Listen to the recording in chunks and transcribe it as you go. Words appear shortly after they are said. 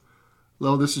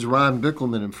Hello, this is Ron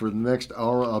Bickelman, and for the next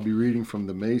hour, I'll be reading from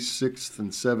the May 6th and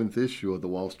 7th issue of the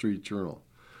Wall Street Journal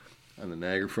on the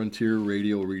Niagara Frontier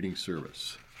Radio Reading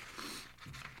Service.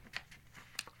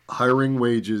 Hiring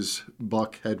wages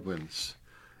buck headwinds.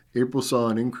 April saw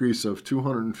an increase of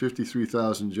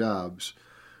 253,000 jobs,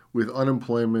 with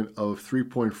unemployment of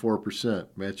 3.4%,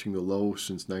 matching the low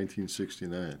since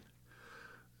 1969.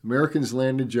 Americans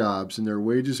landed jobs and their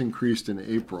wages increased in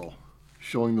April,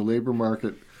 showing the labor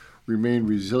market remained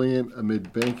resilient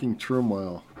amid banking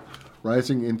turmoil,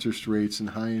 rising interest rates, and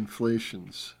high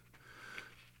inflations.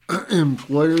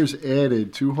 Employers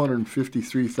added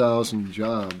 253,000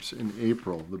 jobs in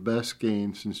April, the best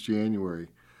gain since January,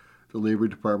 the Labor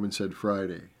Department said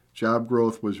Friday. Job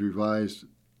growth was revised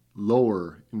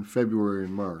lower in February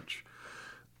and March.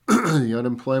 The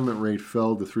unemployment rate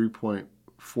fell to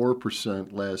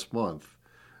 3.4% last month,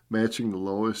 matching the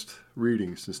lowest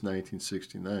reading since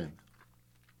 1969.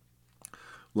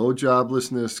 Low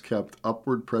joblessness kept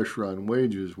upward pressure on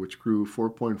wages, which grew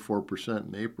 4.4%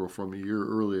 in April from a year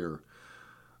earlier,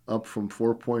 up from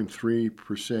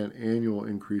 4.3% annual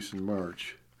increase in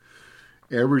March.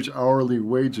 Average hourly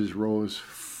wages rose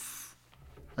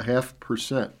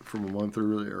 0.5% from a month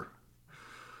earlier.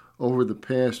 Over the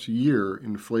past year,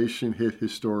 inflation hit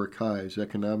historic highs.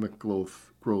 Economic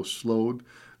growth slowed.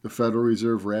 The Federal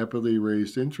Reserve rapidly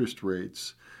raised interest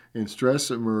rates, and stress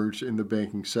emerged in the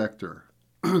banking sector.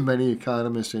 Many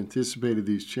economists anticipated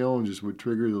these challenges would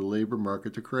trigger the labor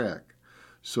market to crack.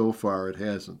 So far, it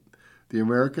hasn't. The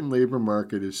American labor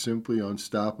market is simply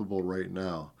unstoppable right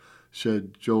now,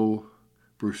 said Joe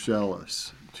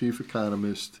Bruchelas, chief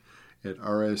economist at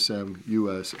RSM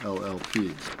US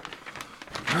LLP.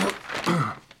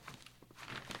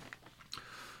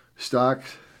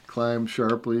 Stocks climbed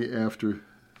sharply after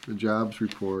the jobs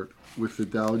report, with the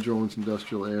Dow Jones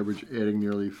Industrial Average adding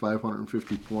nearly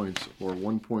 550 points, or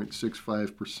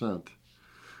 1.65%.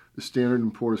 The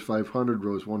Standard & Poor's 500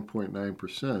 rose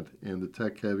 1.9%, and the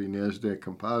tech-heavy NASDAQ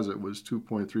Composite was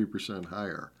 2.3%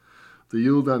 higher. The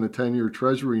yield on the 10-year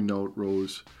Treasury note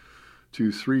rose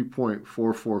to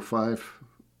 3.445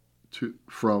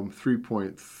 from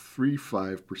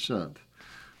 3.35%.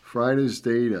 Friday's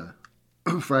data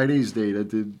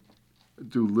did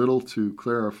do little to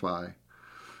clarify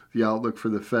the outlook for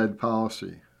the Fed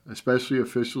policy, especially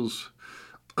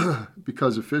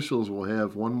because officials will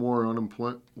have one more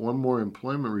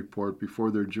employment report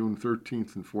before their June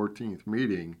 13th and 14th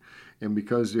meeting, and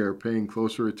because they are paying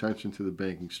closer attention to the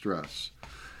banking stress.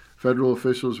 Federal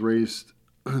officials raised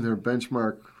their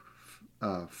benchmark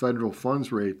federal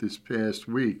funds rate this past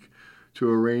week to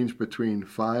a range between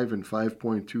 5 and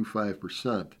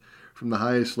 5.25%. From the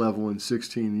highest level in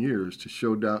 16 years to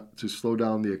slow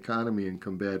down the economy and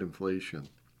combat inflation.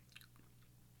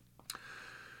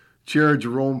 Chair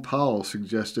Jerome Powell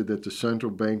suggested that the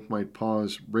central bank might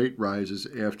pause rate rises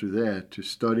after that to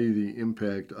study the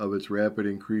impact of its rapid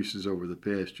increases over the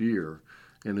past year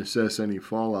and assess any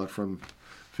fallout from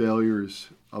failures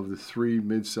of the three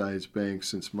mid-sized banks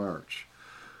since March.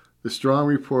 The strong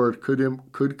report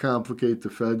could complicate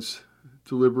the Fed's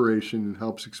deliberation and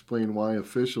helps explain why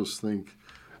officials think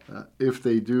if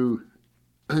they do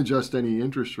adjust any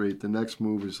interest rate, the next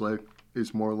move is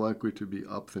more likely to be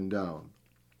up than down.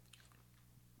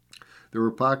 There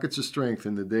were pockets of strength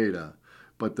in the data,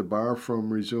 but the bar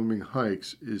from resuming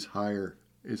hikes is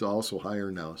also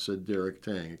higher now, said Derek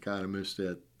Tang, economist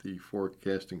at the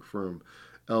forecasting firm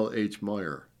L.H.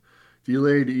 Meyer.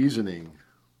 Delayed easing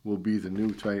will be the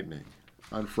new tightening.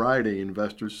 On Friday,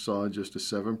 investors saw just a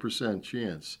 7%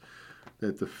 chance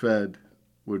that the Fed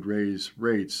would raise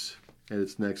rates at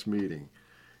its next meeting,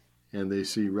 and they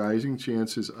see rising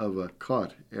chances of a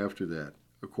cut after that,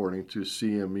 according to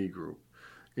CME Group.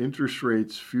 Interest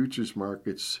rates futures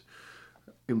markets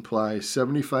imply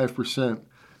 75%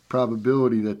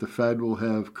 probability that the Fed will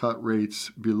have cut rates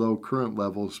below current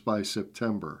levels by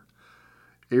September.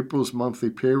 April's monthly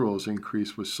payrolls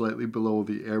increase was slightly below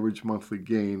the average monthly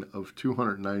gain of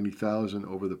 290,000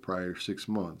 over the prior 6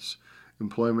 months.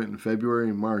 Employment in February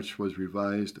and March was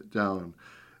revised down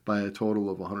by a total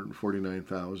of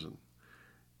 149,000.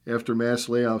 After mass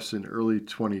layoffs in early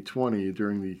 2020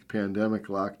 during the pandemic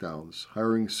lockdowns,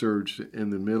 hiring surged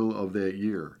in the middle of that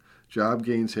year. Job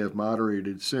gains have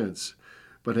moderated since,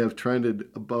 but have trended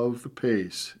above the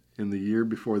pace in the year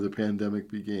before the pandemic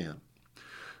began.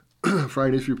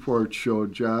 Friday's report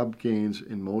showed job gains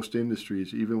in most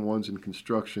industries, even ones in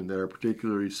construction that are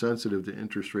particularly sensitive to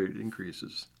interest rate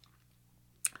increases.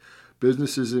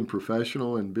 Businesses in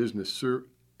professional and business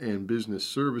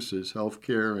services,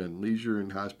 healthcare, and leisure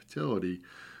and hospitality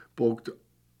bulked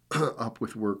up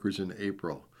with workers in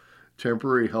April.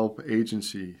 Temporary help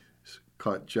agencies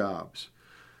cut jobs.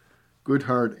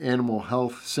 Goodhart Animal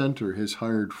Health Center has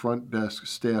hired front desk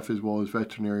staff as well as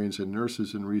veterinarians and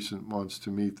nurses in recent months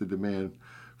to meet the demand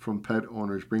from pet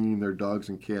owners bringing their dogs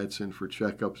and cats in for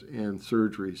checkups and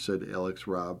surgery, said Alex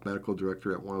Robb, medical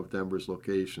director at one of Denver's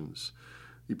locations.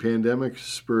 The pandemic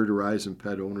spurred a rise in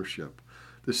pet ownership.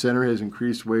 The center has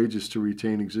increased wages to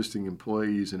retain existing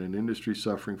employees in an industry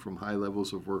suffering from high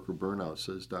levels of worker burnout,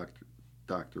 says Dr.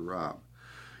 Robb.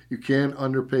 You can't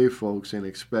underpay folks and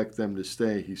expect them to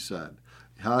stay, he said.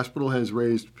 The hospital has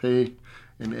raised pay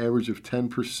an average of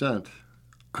 10%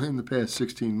 in the past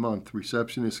 16 months.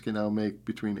 Receptionists can now make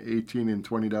between $18 and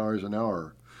 $20 an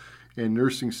hour, and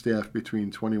nursing staff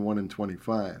between $21 and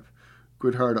 $25.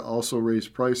 Goodhart also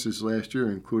raised prices last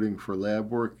year, including for lab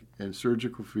work and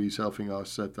surgical fees, helping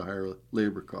offset the higher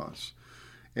labor costs.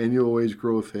 Annual wage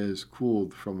growth has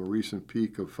cooled from a recent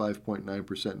peak of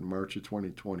 5.9% in March of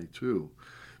 2022,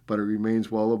 but it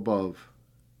remains well above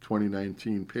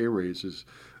 2019 pay raises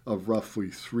of roughly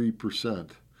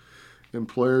 3%.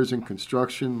 Employers in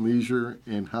construction, leisure,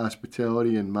 and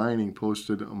hospitality and mining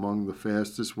posted among the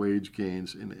fastest wage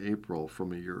gains in April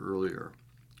from a year earlier.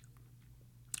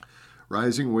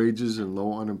 Rising wages and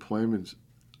low unemployment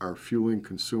are fueling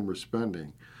consumer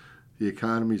spending, the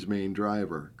economy's main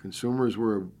driver. Consumers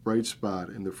were a bright spot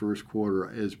in the first quarter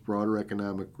as broader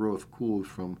economic growth cooled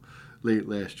from late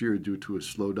last year due to a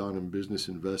slowdown in business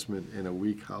investment and a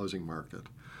weak housing market.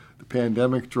 The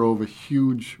pandemic drove a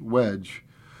huge wedge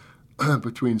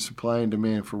between supply and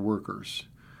demand for workers.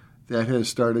 That has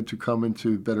started to come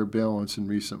into better balance in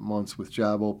recent months, with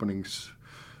job openings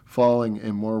falling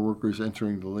and more workers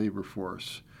entering the labor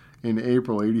force. In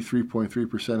April,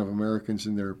 83.3% of Americans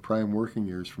in their prime working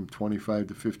years from 25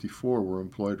 to 54 were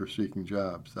employed or seeking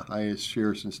jobs, the highest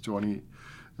share since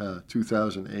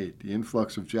 2008. The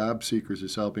influx of job seekers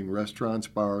is helping restaurants,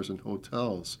 bars, and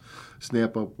hotels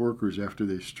snap up workers after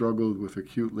they struggled with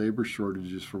acute labor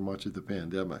shortages for much of the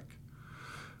pandemic.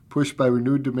 Pushed by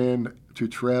renewed demand to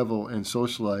travel and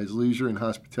socialize, leisure and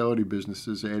hospitality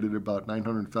businesses added about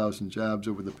 900,000 jobs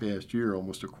over the past year,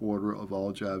 almost a quarter of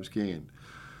all jobs gained.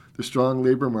 The strong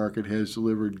labor market has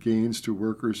delivered gains to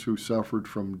workers who suffered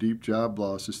from deep job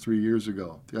losses 3 years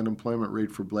ago. The unemployment rate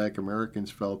for Black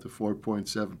Americans fell to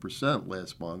 4.7%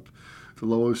 last month, the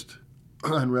lowest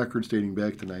on records dating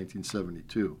back to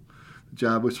 1972. The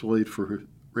jobless rate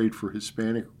for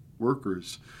Hispanic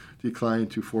workers declined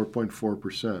to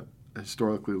 4.4%, a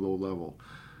historically low level.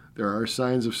 There are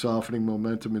signs of softening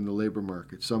momentum in the labor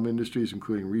market. Some industries,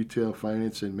 including retail,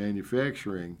 finance, and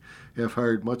manufacturing, have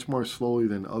hired much more slowly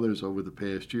than others over the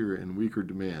past year in weaker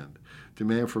demand.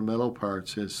 Demand for metal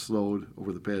parts has slowed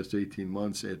over the past 18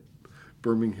 months at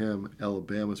Birmingham,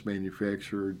 Alabama's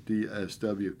manufacturer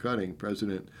DSW Cutting.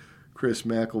 President Chris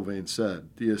McIlvaine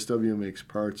said, DSW makes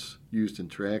parts used in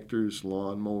tractors,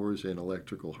 lawn mowers, and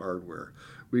electrical hardware.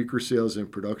 Weaker sales and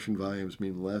production volumes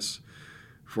mean less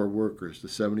for workers. The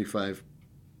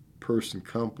 75-person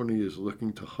company is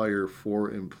looking to hire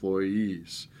 4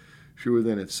 employees, fewer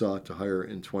than it sought to hire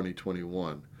in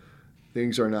 2021.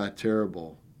 Things are not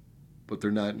terrible, but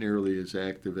they're not nearly as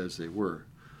active as they were,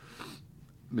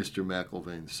 Mr.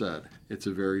 McIlvaine said. It's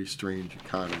a very strange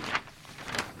economy.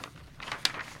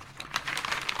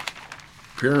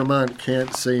 Paramount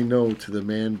can't say no to the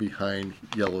man behind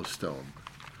Yellowstone.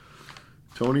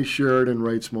 Tony Sheridan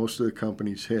writes most of the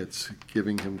company's hits,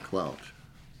 giving him clout.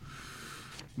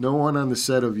 No one on the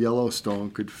set of Yellowstone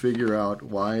could figure out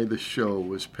why the show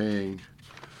was paying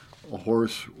a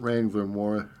horse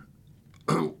wrangler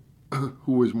who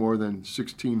was more than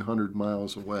 1,600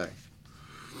 miles away.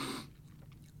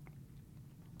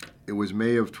 It was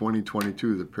May of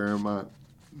 2022. The Paramount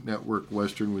Network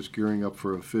Western was gearing up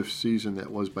for a 5th season that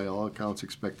was, by all accounts,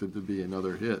 expected to be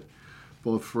another hit,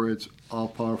 both for its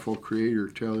all-powerful creator,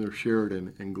 Taylor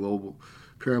Sheridan, and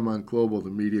Paramount Global,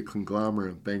 the media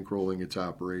conglomerate, bankrolling its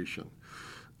operation.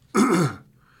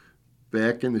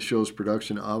 Back in the show's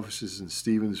production offices in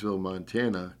Stevensville,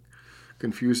 Montana,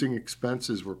 confusing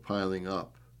expenses were piling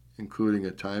up, including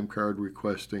a time card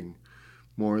requesting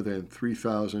more than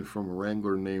 $3,000 from a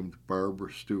wrangler named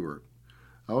Barbara Stewart.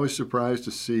 I was surprised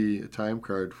to see a time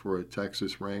card for a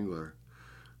Texas Wrangler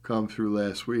come through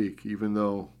last week, even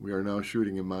though we are now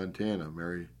shooting in Montana,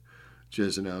 Mary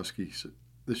Jesenowski,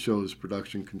 the show's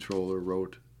production controller,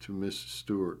 wrote to Miss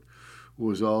Stewart, who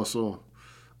was also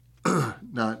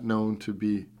not known to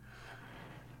be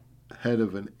head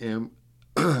of an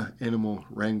animal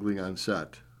wrangling on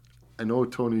set. I know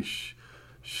Tony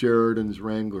Sheridan's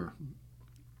wrangler,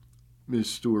 Ms.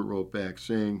 Stewart wrote back,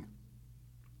 saying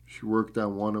she worked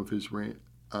on one of his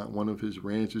on one of his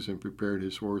ranches and prepared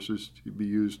his horses to be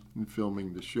used in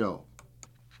filming the show.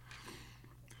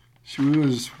 She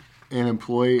was an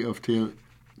employee of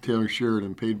Taylor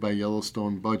Sheridan, paid by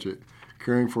Yellowstone budget,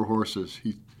 caring for horses.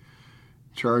 He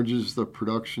charges the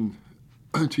production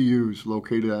to use,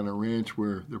 located on a ranch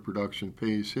where the production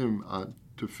pays him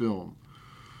to film.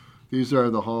 These are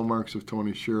the hallmarks of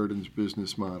Tony Sheridan's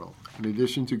business model. In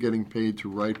addition to getting paid to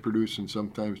write, produce, and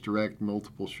sometimes direct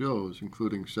multiple shows,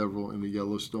 including several in the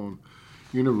Yellowstone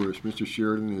universe, Mr.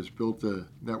 Sheridan has built a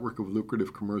network of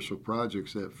lucrative commercial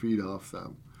projects that feed off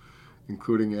them,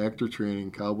 including actor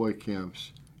training, cowboy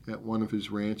camps at one of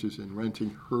his ranches, and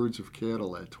renting herds of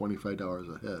cattle at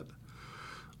 $25 a head.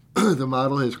 The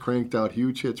model has cranked out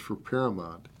huge hits for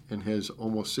Paramount and has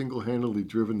almost single-handedly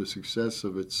driven the success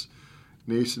of its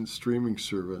nascent streaming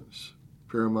service,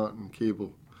 Paramount and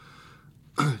cable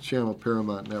channel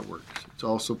Paramount Networks. It's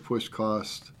also pushed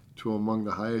costs to among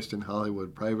the highest in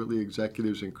Hollywood. Privately,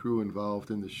 executives and crew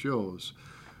involved in the shows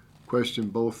question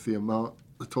both the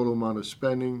total amount of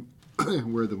spending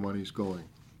and where the money's going.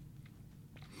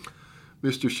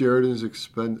 Mr. Sheridan's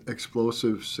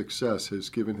explosive success has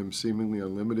given him seemingly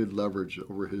unlimited leverage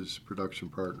over his production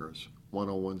partners.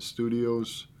 101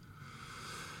 Studios,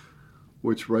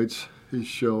 which writes his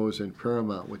shows, and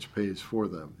Paramount, which pays for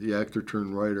them. The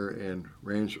actor-turned-writer and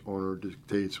ranch owner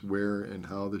dictates where and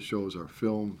how the shows are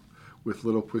filmed, with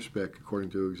little pushback, according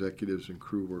to executives and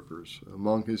crew workers.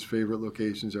 Among his favorite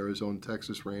locations are his own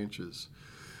Texas ranches,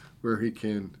 where he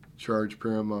can charge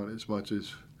Paramount as much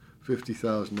as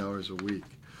 $50,000 a week.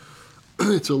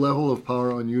 It's a level of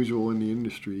power unusual in the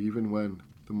industry, even when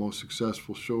the most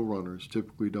successful showrunners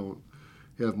typically don't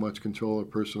have much control of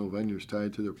personal venues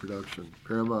tied to their production.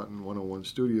 Paramount and 101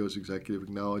 Studios executive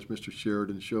acknowledged Mr.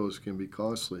 Sheridan's shows can be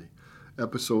costly.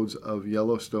 Episodes of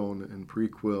Yellowstone and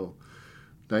prequel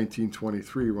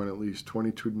 1923 run at least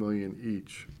 $22 million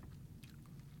each,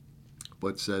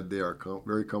 but said they are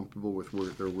very comfortable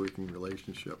with their working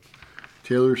relationship.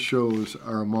 Taylor's shows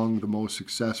are among the most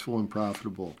successful and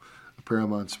profitable, a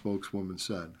Paramount spokeswoman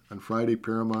said. On Friday,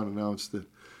 Paramount announced that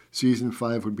Season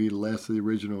 5 would be the last of the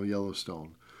original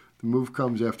Yellowstone. The move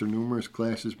comes after numerous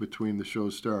clashes between the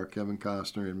show's star, Kevin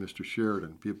Costner, and Mr.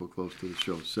 Sheridan, people close to the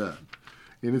show said.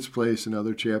 In its place,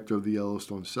 another chapter of the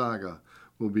Yellowstone saga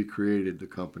will be created, the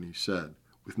company said.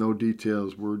 With no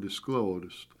details were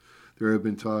disclosed, there have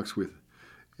been talks with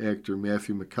actor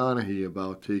Matthew McConaughey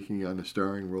about taking on a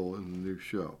starring role in the new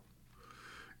show.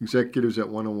 Executives at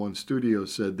 101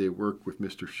 Studios said they worked with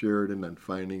Mr. Sheridan on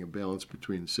finding a balance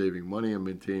between saving money and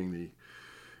maintaining the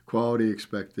quality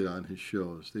expected on his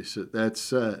shows. They said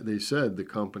the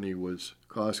company was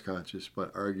cost-conscious,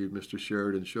 but argued Mr.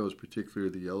 Sheridan's shows,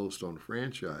 particularly the Yellowstone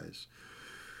franchise,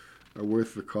 are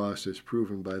worth the cost as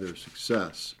proven by their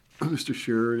success. Mr.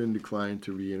 Sheridan declined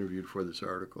to be interviewed for this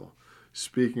article.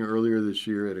 Speaking earlier this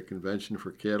year at a convention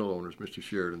for cattle owners, Mr.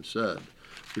 Sheridan said,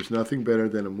 "There's nothing better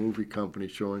than a movie company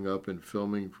showing up and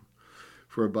filming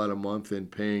for about a month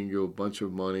and paying you a bunch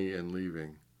of money and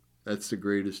leaving. That's the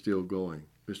greatest deal going."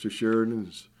 Mr.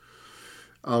 Sheridan's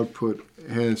output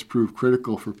has proved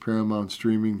critical for Paramount's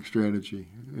streaming strategy.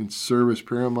 Its service,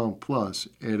 Paramount Plus,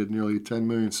 added nearly 10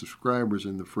 million subscribers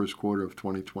in the first quarter of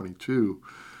 2022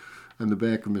 on the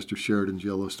back of Mr. Sheridan's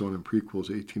Yellowstone and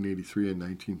prequels 1883 and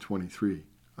 1923.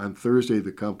 On Thursday,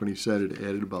 the company said it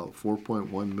added about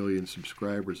 4.1 million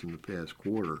subscribers in the past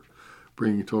quarter,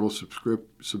 bringing total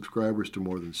subscribers to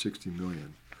more than 60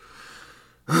 million.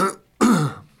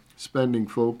 Spending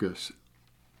focus.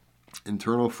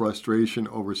 Internal frustration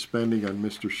over spending on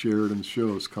Mr. Sheridan's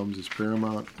shows comes as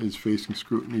Paramount is facing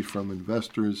scrutiny from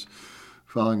investors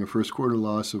following a first quarter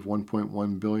loss of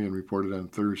 $1.1 billion reported on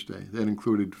Thursday. That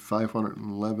included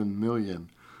 $511 million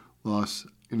loss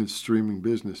in its streaming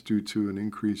business due to an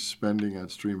increased spending on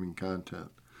streaming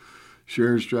content.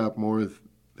 Shares dropped more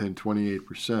than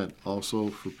 28%. Also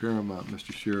for Paramount,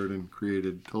 Mr. Sheridan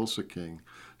created Tulsa King,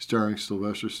 starring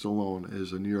Sylvester Stallone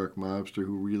as a New York mobster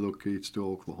who relocates to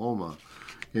Oklahoma,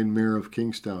 and Mayor of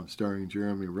Kingstown, starring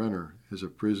Jeremy Renner as a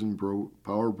prison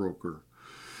power broker.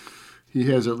 He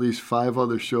has at least 5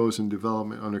 other shows in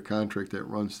development under contract that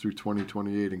runs through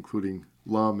 2028, including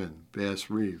Lawman, Bass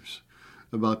Reeves,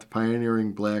 about the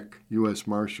pioneering black U.S.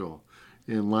 Marshal,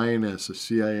 and Lioness, a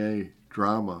CIA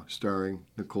drama starring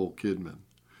Nicole Kidman.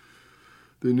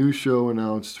 The new show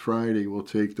announced Friday will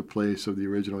take the place of the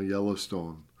original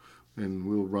Yellowstone and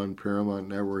will run Paramount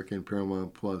Network and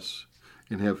Paramount Plus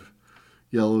and have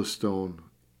Yellowstone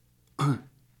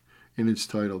in its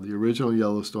title. The original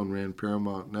Yellowstone ran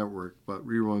Paramount Network, but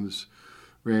reruns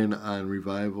ran on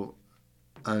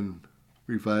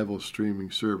revival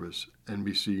streaming service,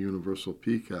 NBC Universal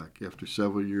Peacock. After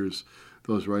several years,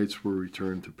 those rights were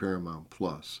returned to Paramount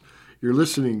Plus. You're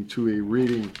listening to a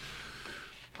reading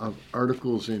of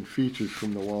articles and features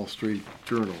from the Wall Street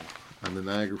Journal on the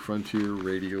Niagara Frontier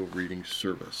Radio Reading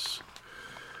Service.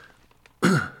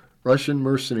 Russian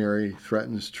mercenary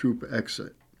threatens troop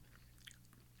exit.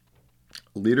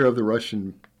 A leader of the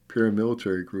Russian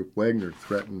paramilitary group Wagner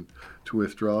threatened to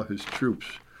withdraw his troops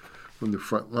from the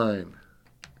front line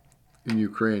in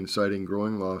Ukraine, citing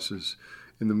growing losses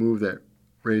in the move that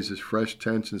raises fresh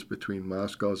tensions between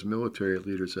Moscow's military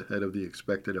leaders ahead of the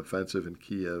expected offensive in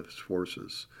Kiev's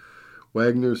forces.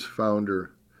 Wagner's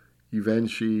founder,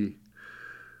 Yevgeny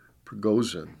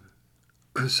Prigozhin,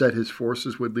 said his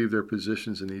forces would leave their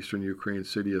positions in the eastern Ukraine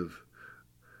city of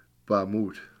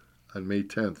Bakhmut on May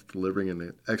 10th, delivering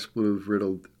an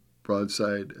expletive-riddled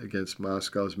broadside against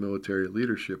Moscow's military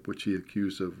leadership, which he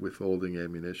accused of withholding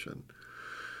ammunition.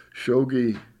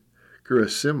 Shogi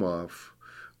Gerasimov,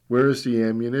 "Where is the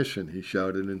ammunition?" he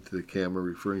shouted into the camera,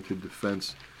 referring to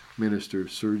Defense Minister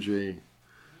Sergei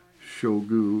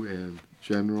Shoigu and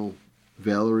General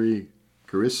Valery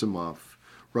Gerasimov,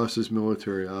 Russia's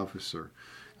military officer,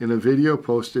 in a video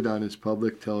posted on his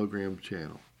public Telegram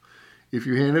channel. "If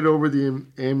you handed over the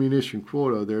ammunition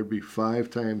quota, there'd be 5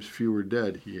 times fewer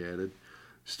dead," he added,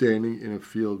 standing in a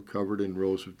field covered in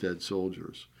rows of dead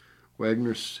soldiers.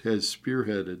 Wagner has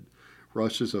spearheaded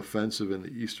Russia's offensive in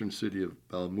the eastern city of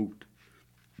Bakhmut,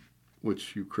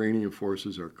 which Ukrainian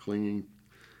forces are clinging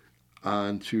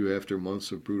on to after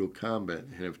months of brutal combat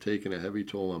and have taken a heavy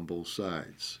toll on both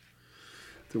sides.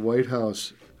 The White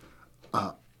House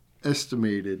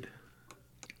estimated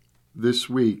this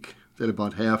week that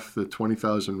about half the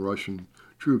 20,000 Russian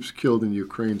troops killed in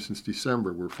Ukraine since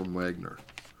December were from Wagner.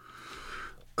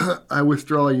 "I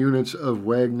withdraw units of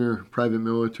Wagner private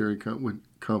military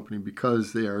company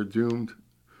because they are doomed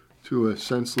to a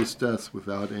senseless death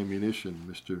without ammunition,"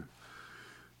 Mr.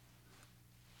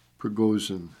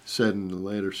 Prigozhin said in a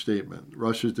later statement.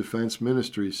 Russia's defense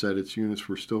ministry said its units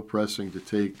were still pressing to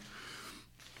take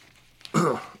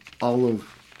all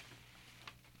of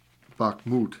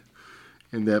Bakhmut,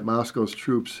 and that Moscow's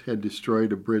troops had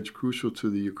destroyed a bridge crucial to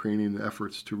the Ukrainian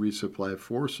efforts to resupply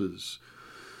forces.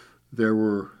 There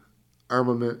were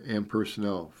armament and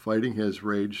personnel. Fighting has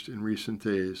raged in recent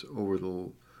days over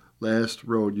the last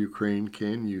road Ukraine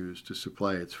can use to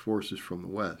supply its forces from the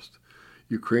west.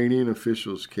 Ukrainian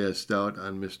officials cast doubt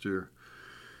on Mr.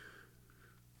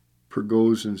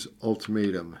 Prigozhin's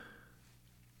ultimatum.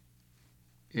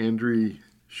 Andriy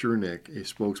Chernik, a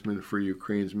spokesman for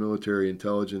Ukraine's military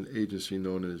intelligence agency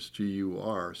known as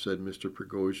GUR, said Mr.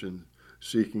 Prigozhin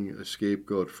seeking a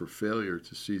scapegoat for failure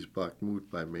to seize Bakhmut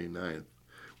by May 9th,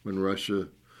 when Russia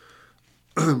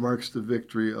marks the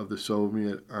victory of the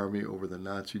Soviet army over the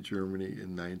Nazi Germany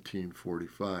in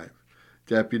 1945.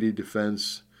 Deputy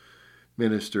Defense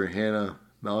Minister Hanna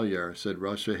Maliar said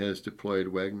Russia has deployed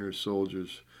Wagner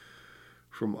soldiers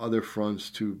from other fronts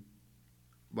to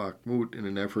Bakhmut in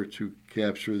an effort to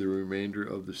capture the remainder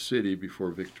of the city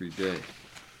before Victory Day.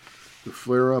 The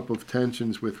flare-up of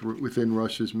tensions within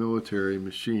Russia's military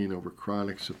machine over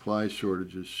chronic supply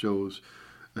shortages shows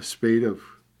a spate of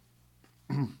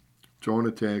drone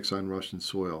attacks on Russian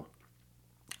soil.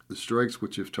 The strikes,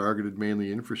 which have targeted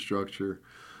mainly infrastructure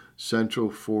central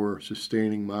for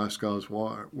sustaining Moscow's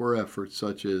war efforts,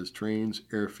 such as trains,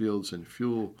 airfields, and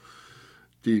fuel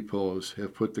depots,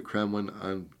 have put the Kremlin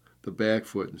on the back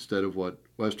foot instead of what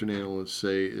Western analysts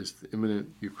say is the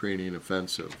imminent Ukrainian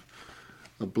offensive.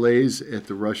 A blaze at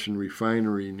the Russian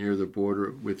refinery near the border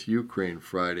with Ukraine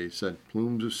Friday sent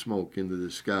plumes of smoke into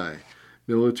the sky.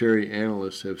 Military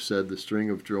analysts have said the string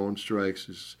of drone strikes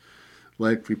is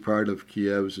likely part of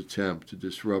Kiev's attempt to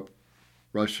disrupt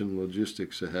Russian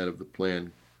logistics ahead of the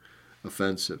planned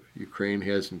offensive. Ukraine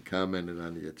hasn't commented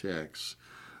on the attacks.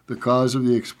 The cause of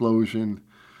the explosion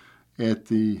at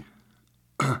the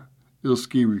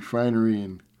Ilsky refinery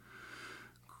in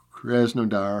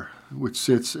Krasnodar, which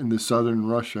sits in the southern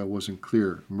Russia, wasn't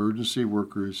clear. Emergency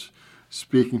workers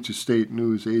speaking to state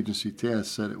news agency TASS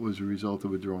said it was a result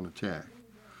of a drone attack.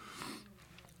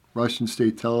 Russian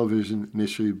state television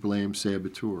initially blamed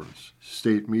saboteurs.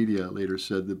 State media later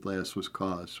said the blast was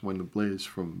caused when the blaze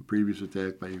from a previous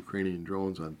attack by Ukrainian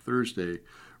drones on Thursday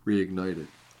reignited.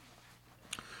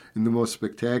 In the most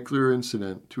spectacular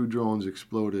incident, 2 drones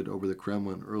exploded over the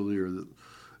Kremlin earlier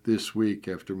this week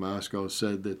after Moscow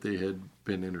said that they had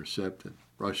been intercepted.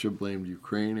 Russia blamed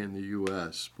Ukraine and the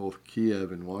U.S. Both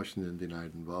Kiev and Washington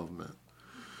denied involvement.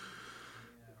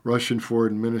 Russian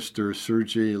Foreign Minister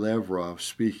Sergei Lavrov,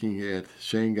 speaking at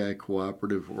Shanghai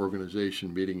Cooperative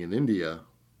Organization meeting in India,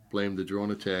 blamed the drone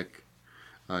attack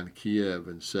on Kiev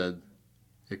and said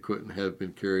it couldn't have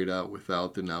been carried out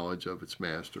without the knowledge of its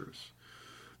masters.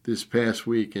 This past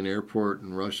week, an airport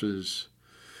in Russia's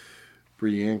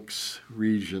Bryansk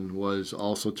region was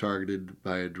also targeted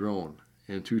by a drone,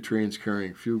 and 2 trains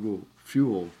carrying fuel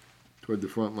toward the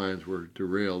front lines were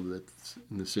derailed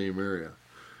in the same area.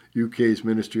 UK's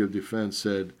Ministry of Defence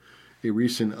said a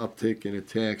recent uptick in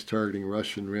attacks targeting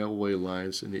Russian railway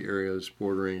lines in the areas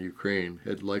bordering Ukraine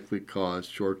had likely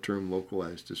caused short-term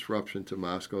localized disruption to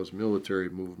Moscow's military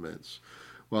movements.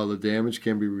 While the damage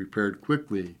can be repaired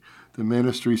quickly, the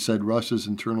ministry said Russia's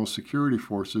internal security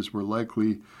forces were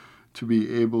likely to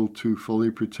be able to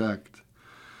fully protect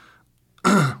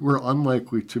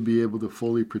unlikely to be able to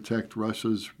fully protect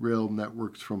Russia's rail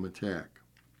networks from attack.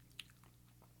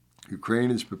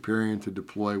 Ukraine is preparing to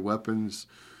deploy weapons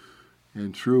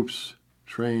and troops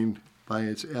trained by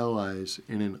its allies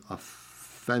in an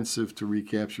offensive to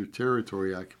recapture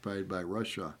territory occupied by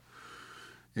Russia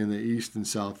in the east and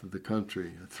south of the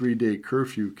country. A 3-day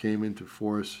curfew came into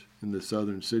force in the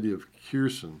southern city of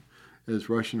Kherson as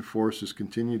Russian forces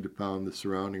continued to pound the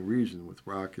surrounding region with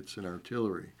rockets and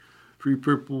artillery. 3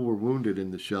 people were wounded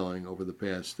in the shelling over the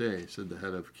past day, said the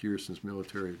head of Kherson's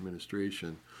military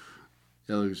administration,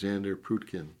 Alexander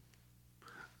Prokudkin.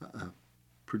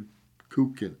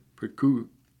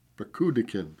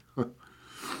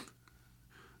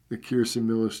 The Kherson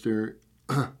military,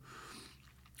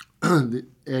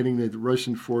 adding that the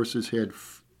Russian forces had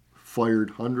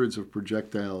fired hundreds of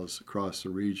projectiles across the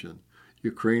region.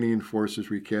 Ukrainian forces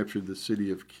recaptured the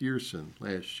city of Kherson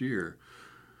last year,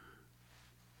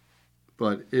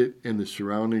 but it and the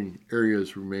surrounding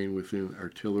areas remain within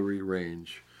artillery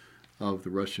range of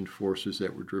the Russian forces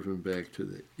that were driven back to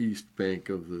the east bank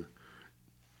of the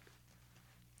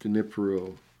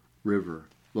Dnipro River.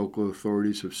 Local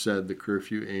authorities have said the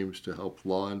curfew aims to help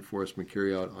law enforcement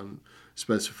carry out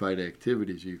unspecified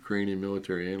activities. A Ukrainian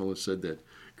military analyst said that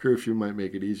curfew might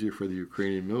make it easier for the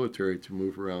Ukrainian military to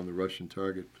move around the Russian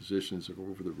target positions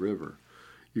over the river.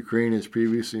 Ukraine has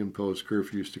previously imposed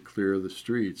curfews to clear the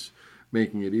streets,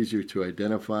 making it easier to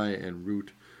identify and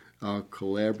route out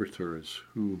collaborators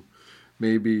who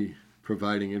may be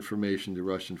providing information to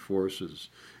Russian forces.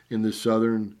 In the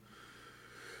southern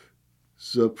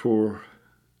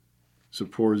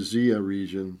Zaporizhia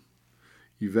region,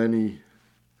 Evgeny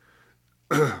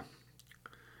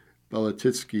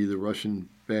Balotitsky, the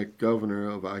Russian-backed governor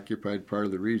of occupied part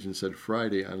of the region, said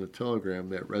Friday on a telegram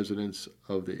that residents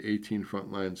of the 18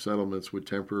 frontline settlements would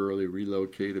temporarily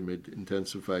relocate amid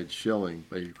intensified shelling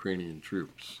by Ukrainian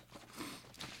troops.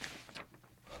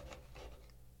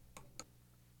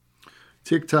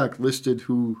 TikTok listed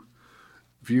who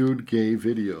viewed gay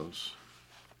videos.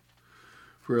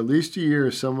 For at least a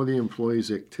year, some of the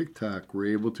employees at TikTok were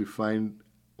able to find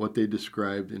what they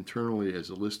described internally as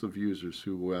a list of users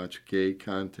who watch gay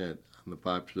content on the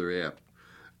popular app,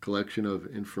 a collection of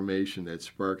information that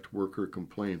sparked worker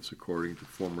complaints, according to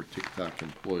former TikTok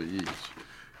employees.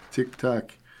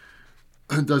 TikTok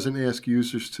doesn't ask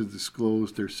users to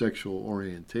disclose their sexual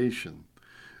orientation,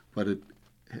 but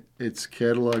its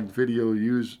cataloged video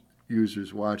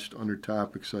users watched under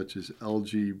topics such as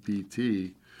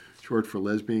LGBT, short for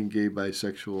lesbian, gay,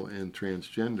 bisexual, and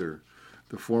transgender.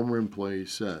 The former employee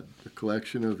said the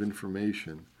collection of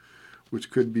information,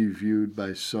 which could be viewed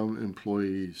by some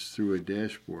employees through a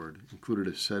dashboard, included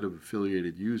a set of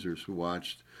affiliated users who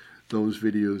watched those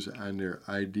videos on their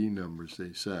ID numbers,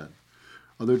 they said.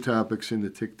 Other topics in the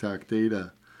TikTok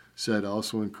data set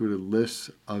also included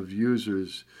lists of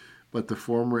users, but the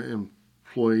former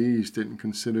employees didn't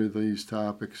consider these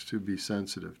topics to be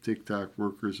sensitive. TikTok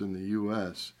workers in the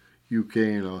U.S., UK,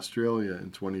 and Australia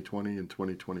in 2020 and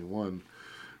 2021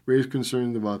 raised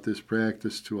concerns about this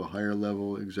practice to a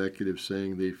higher-level executive,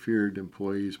 saying they feared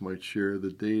employees might share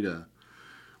the data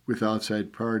with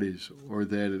outside parties or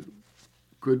that it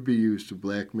could be used to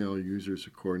blackmail users,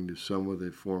 according to some of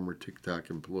the former TikTok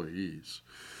employees.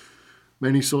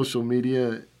 Many social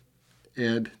media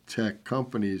ad tech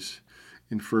companies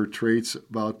infer traits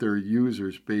about their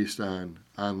users based on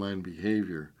online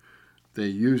behavior. They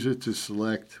use it to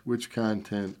select which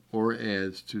content or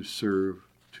ads to serve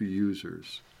to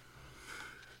users.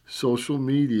 Social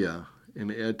media and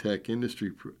ad tech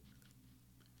industry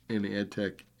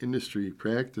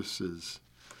practices,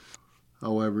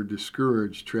 however,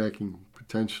 discourage tracking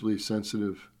potentially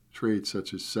sensitive traits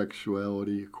such as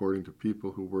sexuality, according to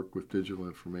people who work with digital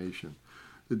information.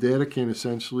 The data can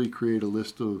essentially create a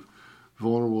list of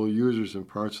vulnerable users in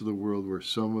parts of the world where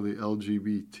some of the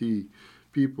LGBT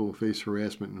people face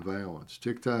harassment and violence.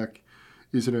 TikTok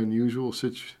is an unusual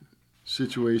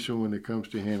situation when it comes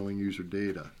to handling user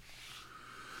data.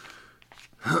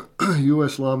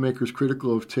 U.S. lawmakers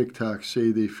critical of TikTok say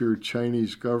they fear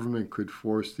Chinese government could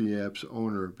force the app's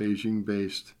owner,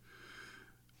 Beijing-based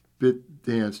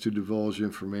BitDance, to divulge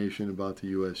information about the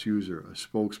U.S. user. A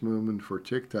spokeswoman for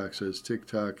TikTok says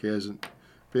TikTok hasn't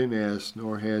been asked,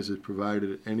 nor has it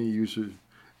provided any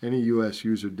U.S.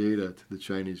 user data to the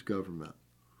Chinese government.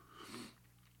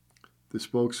 The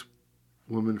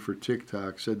spokeswoman for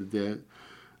TikTok said the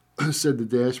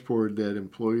dashboard that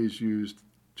employees used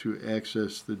to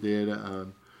access the data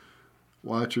on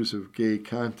watchers of gay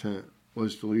content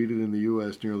was deleted in the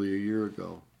U.S. nearly a year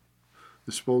ago.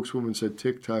 The spokeswoman said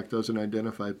TikTok doesn't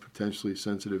identify potentially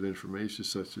sensitive information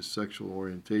such as sexual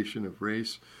orientation of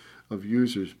race of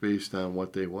users based on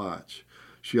what they watch.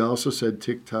 She also said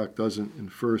TikTok doesn't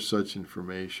infer such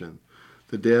information.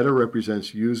 The data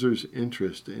represents users'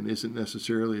 interest and isn't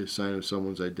necessarily a sign of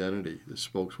someone's identity, the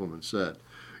spokeswoman said.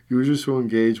 Users who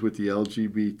engage with the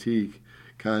LGBT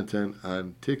content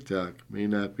on TikTok may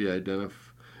not identify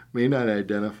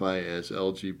as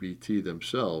LGBT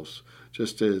themselves,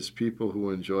 just as people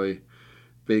who enjoy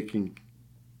baking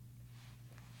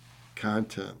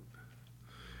content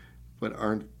but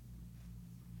aren't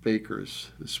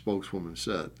bakers, the spokeswoman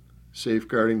said.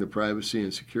 Safeguarding the privacy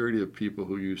and security of people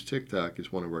who use TikTok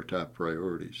is one of our top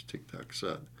priorities, TikTok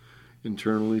said.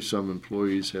 Internally, some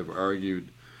employees have argued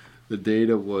the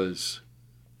data was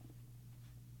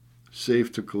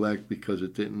safe to collect because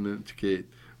it didn't indicate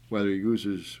whether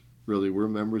users really were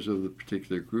members of the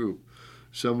particular group,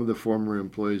 some of the former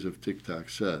employees of TikTok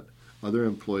said. Other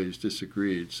employees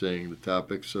disagreed, saying the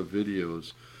topics of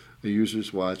videos a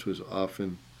user's watch was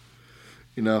often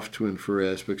enough to infer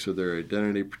aspects of their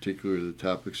identity, particularly the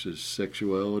topics of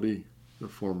sexuality, the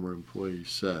former employee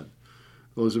said.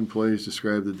 Those employees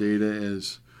described the data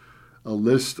as a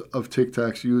list of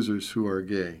TikTok's users who are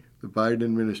gay. The Biden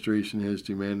administration has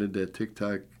demanded that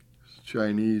TikTok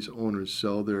Chinese owners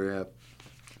sell their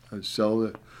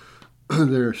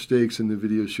stakes in the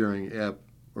video sharing app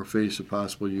or face a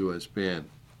possible U.S. ban.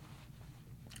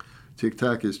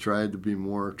 TikTok has tried to be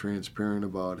more transparent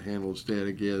about handles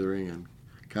data gathering and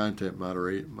content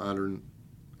moderation,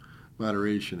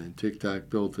 and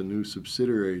TikTok built a new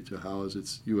subsidiary to house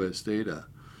its U.S. data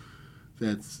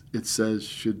that it says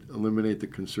should eliminate the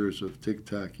concerns of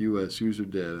TikTok U.S. user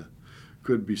data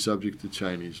could be subject to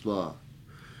Chinese law.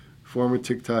 Former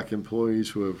TikTok employees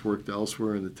who have worked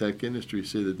elsewhere in the tech industry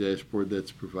say the dashboard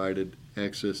that's provided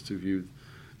access to view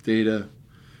data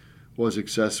was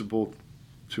accessible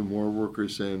to more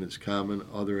workers than is common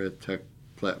other tech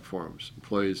platforms.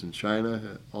 Employees in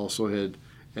China also had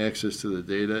access to the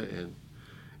data and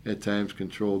at times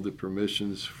controlled the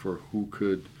permissions for who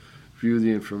could view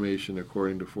the information,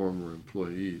 according to former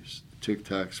employees. The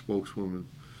TikTok spokeswoman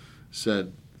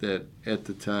said that at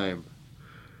the time,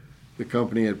 the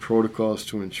company had protocols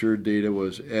to ensure data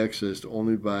was accessed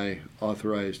only by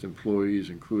authorized employees,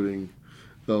 including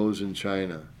those in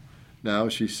China. Now,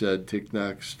 she said,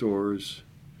 TikTok stores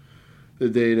the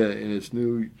data in its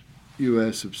new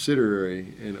U.S.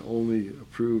 subsidiary, and only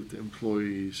approved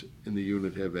employees in the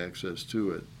unit have access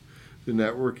to it. The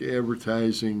Network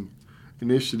Advertising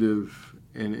Initiative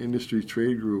and industry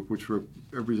trade group, which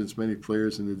represents many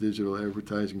players in the digital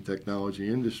advertising technology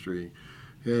industry,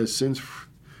 has since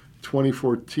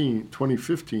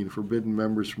 2015 forbidden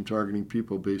members from targeting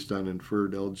people based on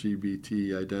inferred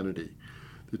LGBT identity.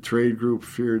 The trade group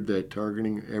feared that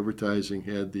targeting advertising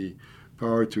had the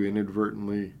power to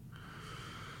inadvertently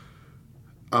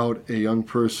out a young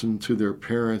person to their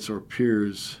parents or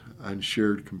peers on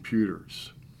shared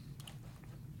computers.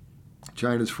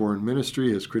 China's foreign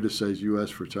ministry has criticized U.S.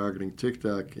 for targeting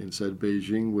TikTok and said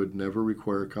Beijing would never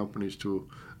require companies to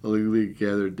illegally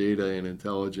gather data and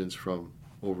intelligence from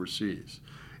overseas.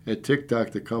 At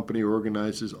TikTok, the company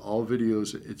organizes all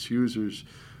videos its users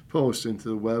post into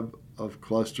the web of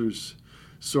clusters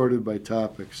sorted by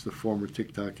topics, the former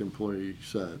TikTok employee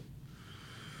said.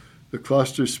 The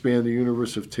clusters span the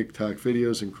universe of TikTok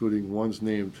videos, including ones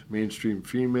named mainstream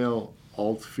female,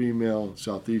 alt female,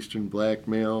 southeastern black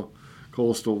male,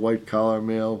 coastal white-collar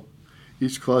male.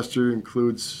 Each cluster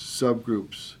includes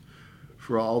subgroups.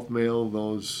 For alt male,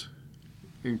 those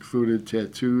included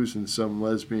tattoos and some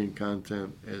lesbian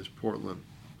content as Portland.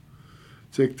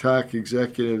 TikTok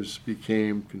executives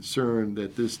became concerned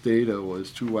that this data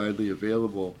was too widely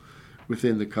available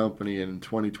within the company, and in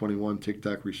 2021,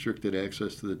 TikTok restricted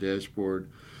access to the dashboard,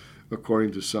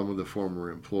 according to some of the former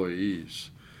employees.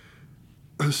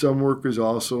 Some workers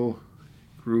also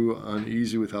grew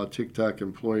uneasy with how TikTok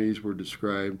employees were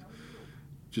describing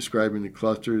the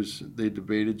clusters. They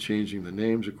debated changing the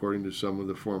names, according to some of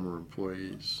the former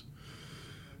employees.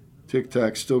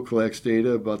 TikTok still collects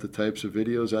data about the types of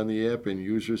videos on the app and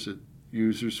users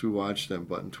who watch them,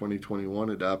 but in 2021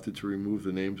 it opted to remove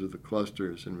the names of the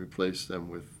clusters and replace them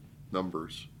with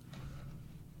numbers.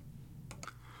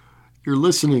 You're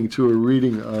listening to a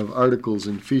reading of articles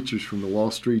and features from the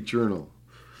Wall Street Journal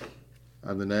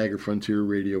on the Niagara Frontier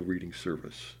Radio Reading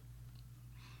Service.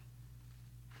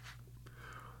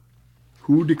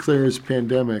 WHO declares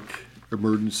pandemic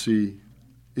emergency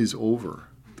is over.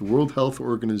 The World Health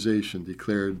Organization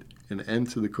declared an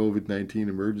end to the COVID-19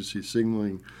 emergency,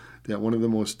 signaling that one of the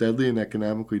most deadly and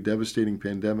economically devastating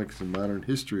pandemics in modern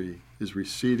history is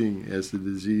receding as the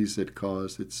disease that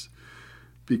caused it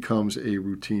becomes a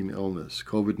routine illness.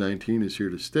 COVID-19 is here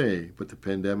to stay, but the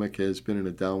pandemic has been in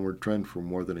a downward trend for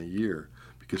more than a year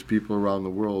because people around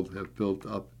the world have built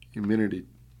up immunity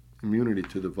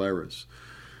to the virus,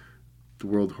 the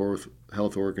World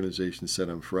Health Organization said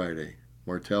on Friday.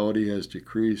 Mortality has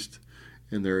decreased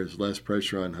and there is less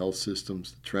pressure on health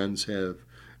systems. The trends have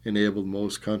enabled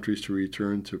most countries to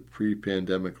return to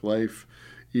pre-pandemic life,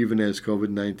 even as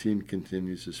COVID-19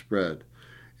 continues to spread.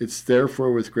 It's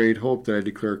therefore with great hope that I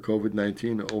declare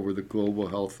COVID-19 over the global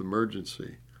health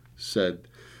emergency, said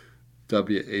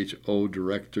WHO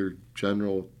Director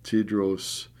General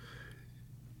Tedros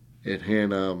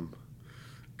Adhanom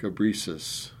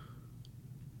Ghebreyesus.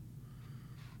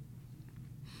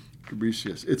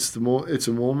 It's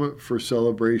a moment for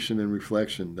celebration and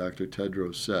reflection, Dr.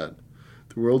 Tedros said.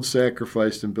 The world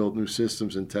sacrificed and built new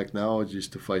systems and technologies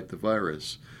to fight the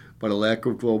virus, but a lack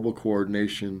of global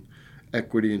coordination,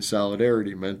 equity, and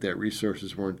solidarity meant that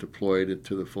resources weren't deployed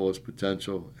to the fullest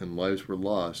potential and lives were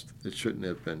lost that shouldn't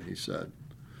have been, he said.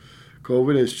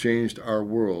 COVID has changed our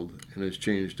world and has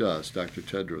changed us, Dr.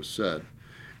 Tedros said.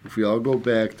 If we all go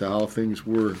back to how things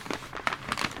were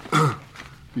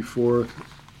before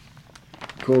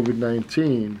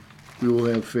COVID-19, we will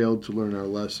have failed to learn our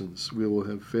lessons. We will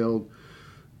have failed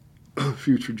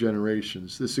future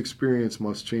generations. This experience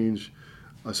must change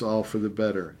us all for the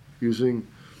better. Using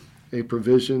a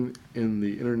provision in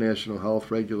the international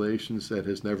health regulations that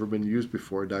has never been used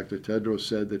before, Dr. Tedros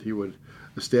said that he would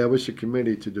establish a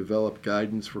committee to develop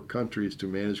guidance for countries to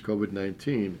manage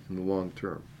COVID-19 in the long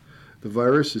term. The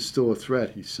virus is still a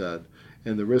threat, he said,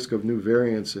 and the risk of new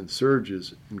variants and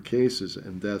surges in cases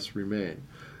and deaths remain.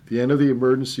 The end of the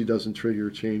emergency doesn't trigger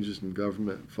changes in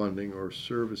government funding or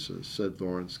services, said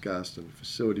Lawrence Gostin,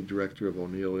 Facility Director of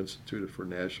O'Neill Institute for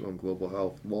National and Global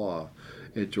Health Law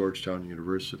at Georgetown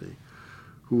University,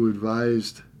 who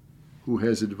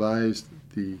has advised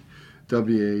the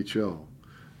WHO.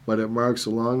 But it marks a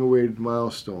long-awaited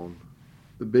milestone,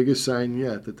 the biggest sign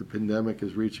yet that the pandemic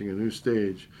is reaching a new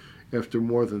stage after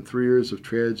more than 3 years of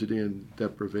tragedy and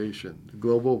deprivation. The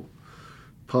global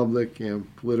public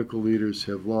and political leaders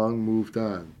have long moved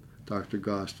on, Dr.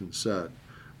 Gostin said.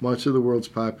 Much of the world's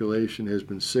population has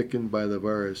been sickened by the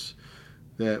virus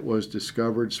that was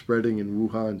discovered spreading in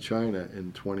Wuhan, China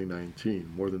in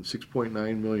 2019. More than 6.9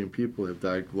 million people have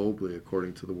died globally,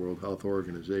 according to the World Health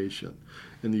Organization.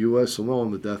 In the U.S.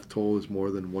 alone, the death toll is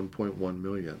more than 1.1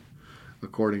 million,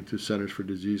 according to Centers for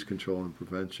Disease Control and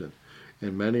Prevention,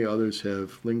 and many others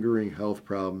have lingering health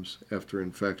problems after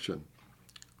infection.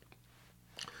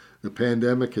 The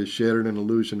pandemic has shattered an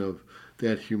illusion of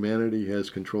that humanity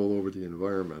has control over the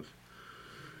environment.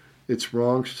 It's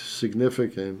wrought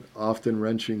significant, often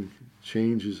wrenching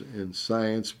changes in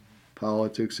science,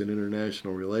 politics, and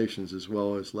international relations, as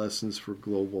well as lessons for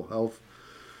global health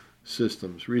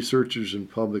systems. Researchers and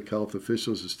public health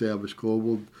officials established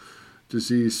global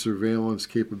disease surveillance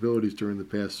capabilities during the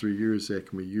past 3 years that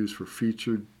can be used for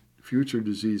future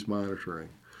disease monitoring,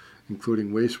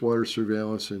 including wastewater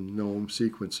surveillance and genome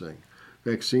sequencing.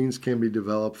 Vaccines can be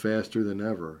developed faster than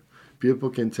ever. People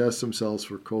can test themselves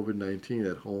for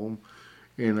COVID-19 at home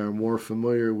and are more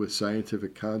familiar with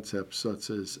scientific concepts such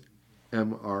as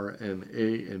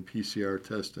mRNA and PCR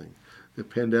testing. The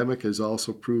pandemic has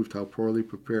also proved how poorly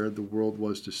prepared the world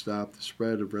was to stop the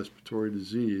spread of respiratory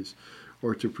disease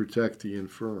or to protect the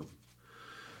infirm.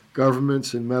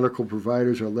 Governments and medical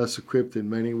providers are less equipped in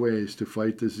many ways to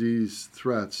fight disease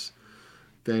threats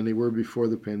than they were before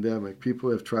the pandemic. People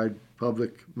have tried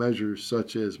public measures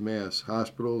such as masks.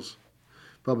 Hospitals,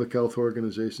 public health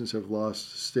organizations have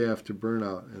lost staff to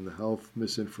burnout, and the health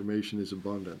misinformation is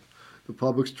abundant. The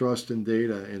public's trust in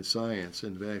data and science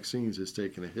and vaccines has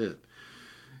taken a hit,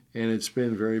 and it's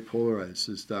been very polarized,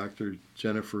 says Dr.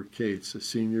 Jennifer Cates, a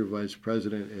senior vice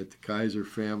president at the Kaiser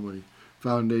Family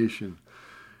Foundation.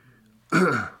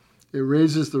 It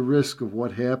raises the risk of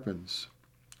what happens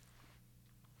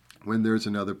when there's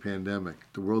another pandemic.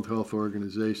 The World Health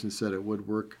Organization said it would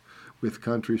work with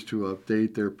countries to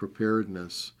update their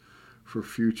preparedness for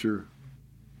future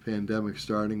pandemics,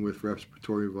 starting with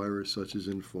respiratory virus such as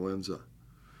influenza.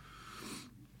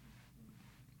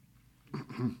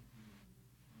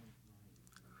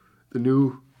 The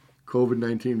new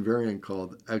COVID-19 variant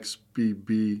called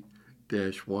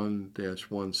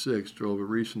XBB-1-16 drove a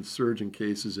recent surge in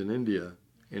cases in India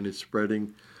and is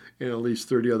spreading in at least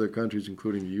 30 other countries,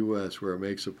 including the U.S., where it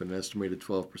makes up an estimated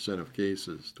 12% of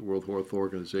cases. The World Health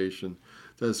Organization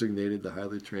designated the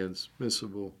highly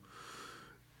transmissible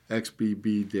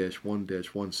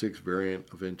XBB-1-16 variant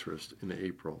of interest in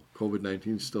April.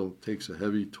 COVID-19 still takes a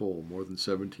heavy toll. More than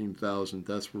 17,000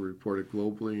 deaths were reported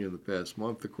globally in the past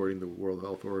month, according to the World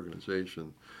Health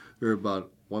Organization. There are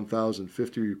about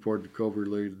 1,050 reported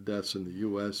COVID-related deaths in the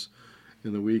U.S.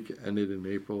 in the week ended in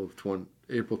April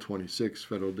 26,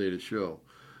 federal data show.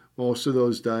 Most of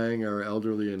those dying are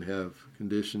elderly and have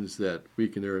conditions that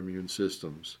weaken their immune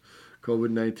systems.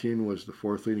 COVID-19 was the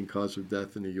fourth leading cause of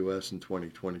death in the U.S. in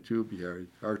 2022, behind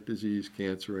heart disease,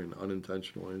 cancer, and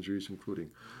unintentional injuries, including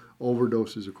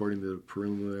overdoses, according to the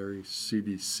preliminary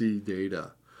CDC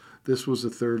data. This was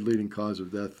the third leading cause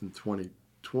of death in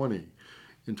 2020.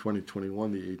 In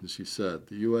 2021, the agency said.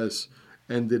 The U.S.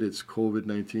 ended its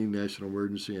COVID-19 national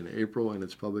emergency in April, and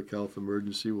its public health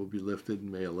emergency will be lifted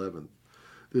May 11th.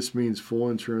 This means full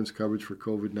insurance coverage for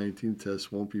COVID-19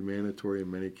 tests won't be mandatory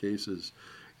in many cases,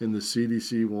 and the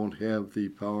CDC won't have the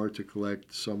power to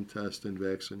collect some test and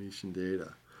vaccination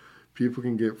data. People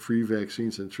can get free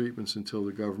vaccines and treatments until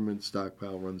the government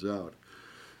stockpile runs out.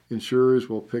 Insurers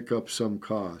will pick up some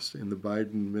cost, and the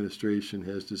Biden administration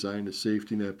has designed a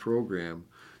safety net program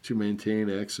to maintain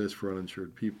access for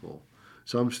uninsured people.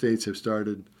 Some states have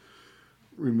started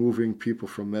removing people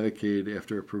from Medicaid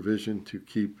after a provision to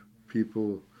keep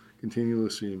people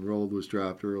continuously enrolled was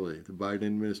dropped early. The Biden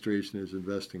administration is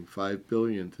investing $5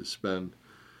 billion to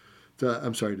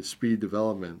speed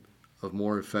development of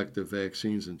more effective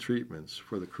vaccines and treatments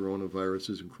for the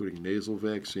coronaviruses, including nasal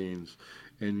vaccines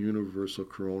and universal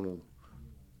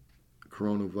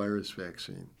coronavirus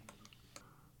vaccine.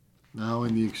 Now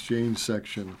in the exchange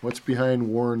section, what's behind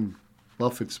Warren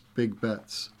Buffett's big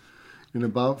bets? In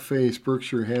About Face,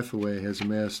 Berkshire Hathaway has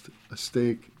amassed a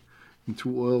stake in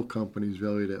two oil companies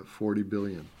valued at $40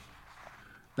 billion.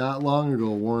 Not long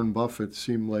ago, Warren Buffett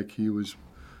seemed like he was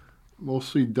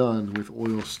mostly done with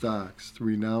oil stocks. The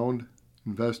renowned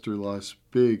investor lost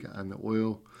big on the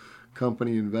oil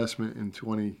company investment in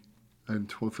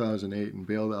 2008 and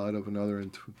bailed out of another in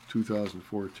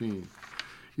 2014.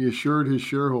 He assured his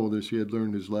shareholders he had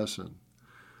learned his lesson.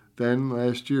 Then,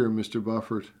 last year, Mr.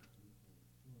 Buffett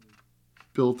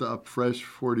built up fresh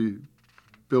 $40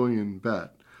 billion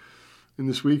bet. In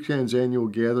this weekend's annual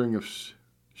gathering of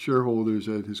shareholders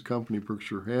at his company,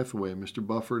 Berkshire Hathaway, Mr.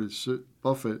 Buffett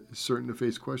is certain to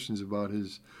face questions about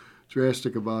his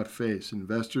drastic about-face.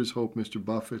 Investors hope Mr.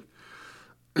 Buffett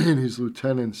and his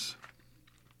lieutenants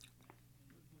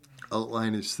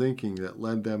outline his thinking that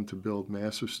led them to build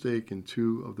massive stake in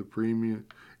two of the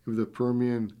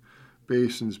Permian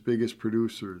Basin's biggest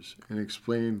producers and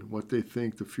explain what they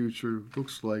think the future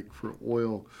looks like for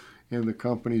oil and the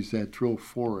companies that drill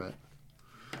for it.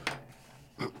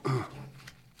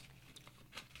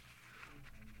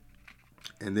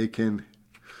 Can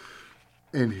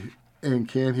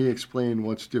he explain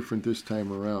what's different this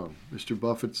time around? Mr.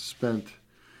 Buffett spent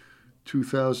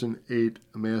 2008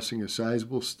 amassing a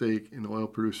sizable stake in oil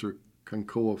producer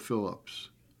ConocoPhillips.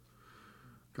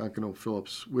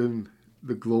 When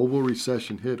the global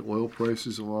recession hit, oil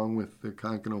prices along with the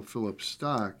ConocoPhillips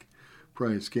stock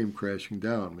price came crashing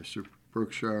down. Mr.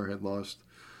 Berkshire had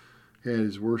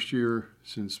his worst year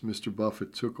since Mr.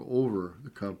 Buffett took over the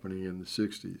company in the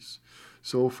 60s.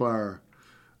 So far,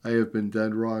 I have been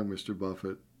dead wrong, Mr.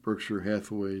 Buffett, Berkshire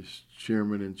Hathaway's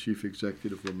chairman and chief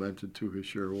executive lamented to his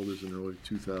shareholders in early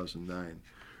 2009.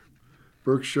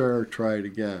 Berkshire tried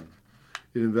again.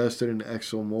 It invested in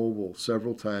ExxonMobil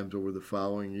several times over the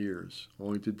following years,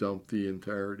 only to dump the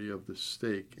entirety of the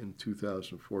stake in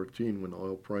 2014 when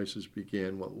oil prices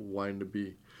began what will wind to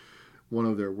be one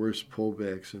of their worst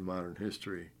pullbacks in modern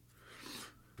history.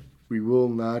 We will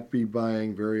not be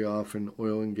buying very often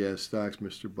oil and gas stocks,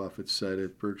 Mr. Buffett said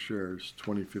at Berkshire's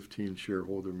 2015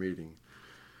 shareholder meeting.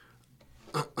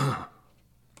 The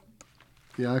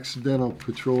Occidental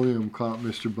Petroleum caught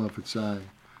Mr. Buffett's eye.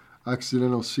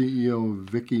 Occidental CEO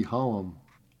Vicki Hollum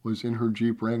was in her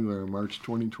Jeep Wrangler in March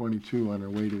 2022 on her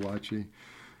way to watch a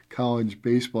college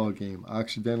baseball game.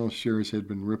 Occidental shares had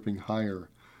been ripping higher,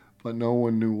 but no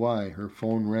one knew why. Her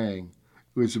phone rang.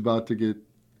 She was about to get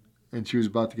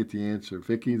the answer.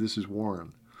 "Vicki, this is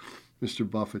Warren," Mr.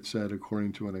 Buffett said,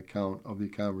 according to an account of the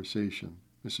conversation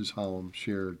Mrs. Hollum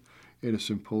shared at a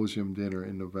symposium dinner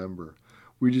in November.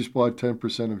 We just bought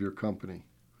 10% of your company.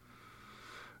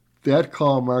 That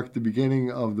call marked the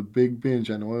beginning of the big binge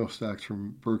on oil stocks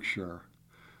from Berkshire.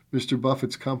 Mr.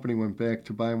 Buffett's company went back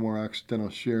to buy more Occidental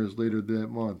shares later that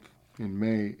month, in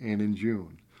May and in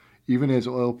June. Even as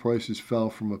oil prices fell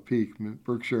from a peak,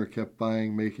 Berkshire kept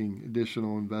buying, making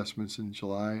additional investments in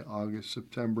July, August,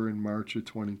 September, and March of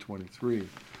 2023.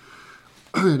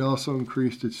 It also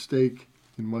increased its stake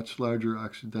in much larger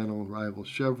Occidental rival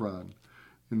Chevron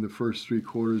in the first 3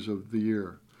 quarters of the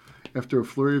year. After a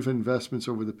flurry of investments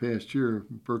over the past year,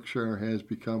 Berkshire has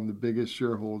become the biggest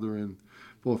shareholder in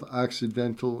both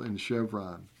Occidental and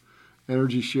Chevron.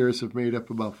 Energy shares have made up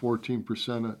about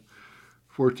 14%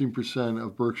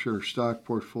 of Berkshire's stock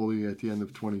portfolio at the end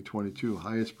of 2022,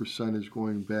 highest percentage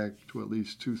going back to at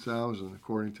least 2000,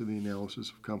 according to the analysis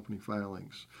of company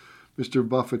filings. Mr.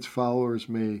 Buffett's followers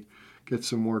may get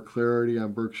some more clarity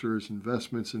on Berkshire's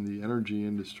investments in the energy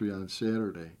industry on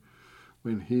Saturday,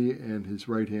 when he and his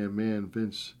right-hand man,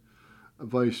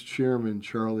 Vice Chairman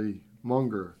Charlie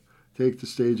Munger, take the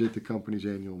stage at the company's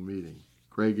annual meeting.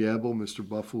 Greg Abel, Mr.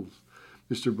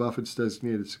 Buffett's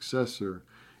designated successor,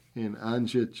 and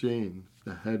Anjit Jain,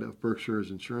 the head of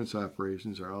Berkshire's insurance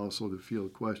operations, are also to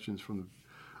field questions from the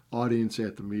audience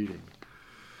at the meeting.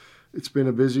 It's been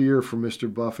a busy year for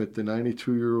Mr. Buffett. The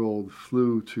 92-year-old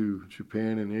flew to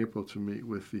Japan in April to meet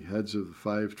with the heads of the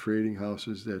 5 trading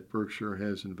houses that Berkshire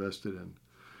has invested in.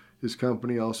 His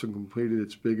company also completed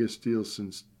its biggest deal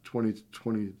since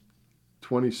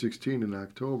 2016 in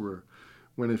October,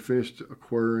 when it finished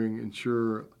acquiring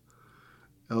insurer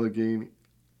Allegheny,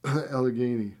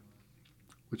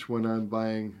 which went on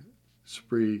buying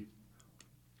spree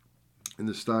in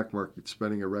the stock market,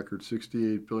 spending a record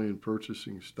 $68 billion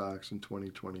purchasing stocks in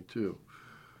 2022.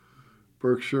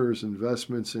 Berkshire's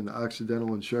investments in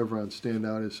Occidental and Chevron stand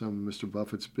out as some of Mr.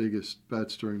 Buffett's biggest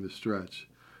bets during the stretch.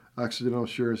 Occidental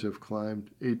shares have climbed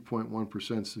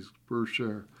 8.1% since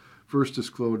Berkshire first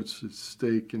disclosed its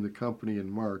stake in the company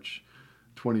in March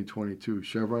 2022.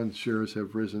 Chevron shares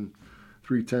have risen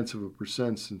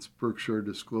 0.3% since Berkshire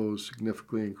disclosed,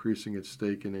 significantly increasing its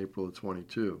stake in April of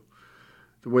 22.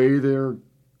 The way they're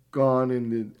gone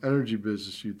in the energy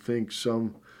business, you'd think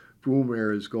some boom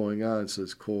era is going on,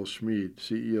 says Cole Schmid,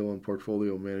 CEO and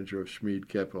portfolio manager of Schmid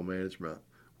Capital Management,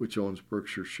 which owns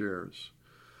Berkshire shares.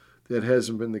 That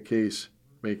hasn't been the case,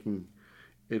 making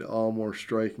it all more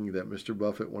striking that Mr.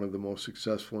 Buffett, one of the most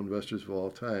successful investors of all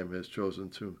time, has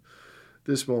chosen to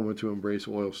this moment to embrace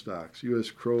oil stocks. U.S.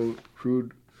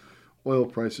 crude oil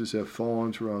prices have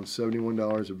fallen to around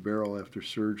 $71 a barrel after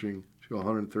surging to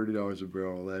 $130 a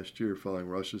barrel last year following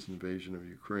Russia's invasion of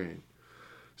Ukraine.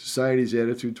 Society's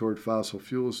attitude toward fossil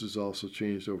fuels has also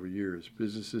changed over years.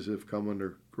 Businesses have come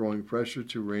under growing pressure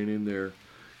to rein in their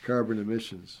carbon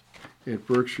emissions. At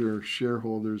Berkshire,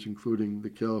 shareholders, including the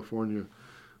California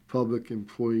Public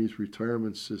Employees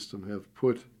Retirement System, have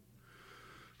put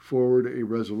forward a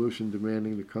resolution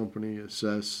demanding the company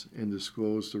assess and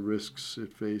disclose the risks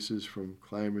it faces from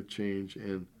climate change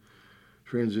and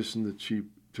transition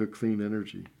to clean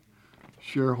energy.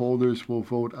 Shareholders will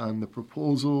vote on the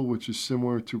proposal, which is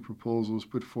similar to proposals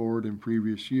put forward in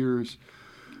previous years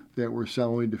that were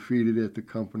soundly defeated at the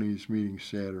company's meeting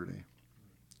Saturday.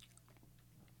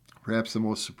 Perhaps the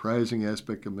most surprising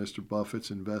aspect of Mr.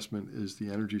 Buffett's investment is the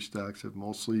energy stocks have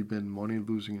mostly been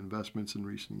money-losing investments in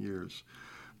recent years.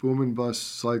 Boom and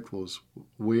bust cycles,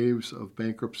 waves of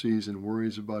bankruptcies, and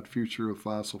worries about future of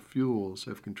fossil fuels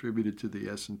have contributed to the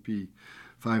S&P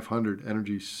 500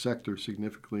 energy sector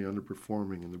significantly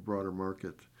underperforming in the broader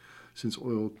market since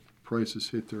oil prices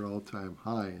hit their all-time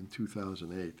high in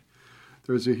 2008.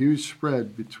 There's a huge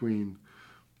spread between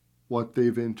what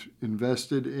they've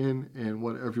invested in and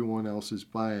what everyone else is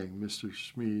buying, Mr.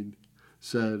 Schmid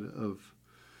said of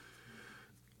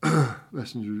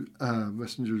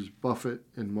Messengers Buffett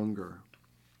and Munger.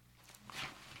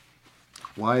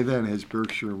 Why then has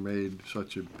Berkshire made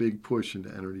such a big push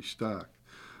into energy stock?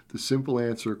 The simple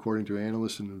answer, according to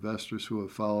analysts and investors who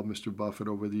have followed Mr. Buffett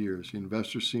over the years, the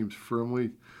investor seems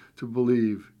firmly to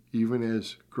believe, even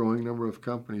as a growing number of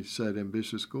companies set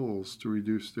ambitious goals to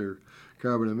reduce their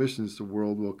carbon emissions, the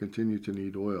world will continue to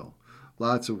need oil,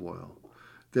 lots of oil.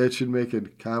 That should make it a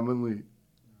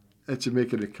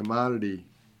commodity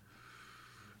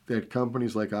that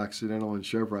companies like Occidental and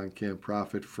Chevron can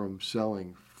profit from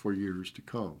selling for years to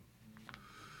come.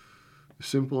 The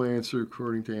simple answer,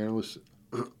 according to analysts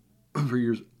for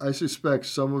years, I suspect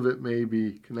some of it may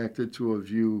be connected to a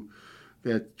view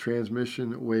that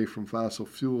transmission away from fossil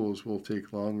fuels will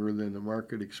take longer than the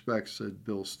market expects, said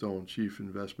Bill Stone, Chief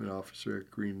Investment Officer at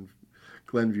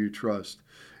Glenview Trust,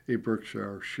 a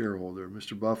Berkshire shareholder.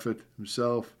 Mr. Buffett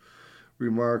himself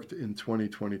remarked in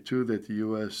 2022 that the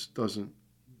U.S.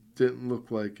 didn't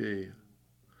look like it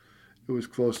was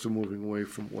close to moving away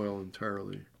from oil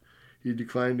entirely. He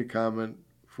declined to comment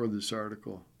for this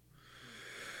article.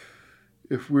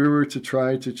 If we were to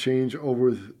try to change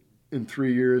over in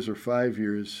 3 years or 5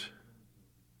 years,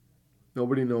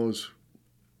 nobody knows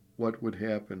what would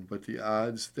happen, but the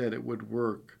odds that it would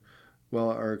work well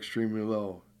are extremely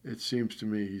low. It seems to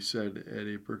me, he said at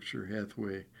a Berkshire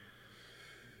Hathaway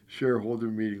shareholder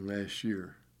meeting last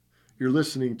year. You're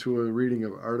listening to a reading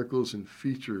of articles and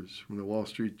features from the Wall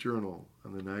Street Journal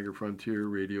on the Niagara Frontier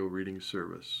Radio Reading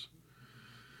Service.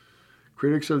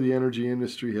 Critics of the energy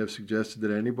industry have suggested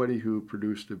that anybody who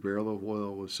produced a barrel of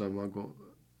oil was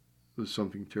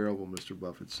something terrible, Mr.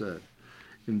 Buffett said.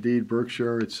 Indeed,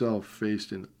 Berkshire itself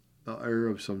faced an ire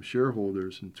of some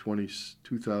shareholders in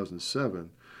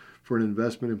 2007 for an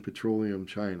investment in Petroleum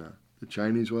China. The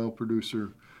Chinese oil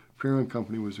producer parent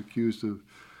company was accused of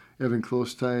having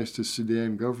close ties to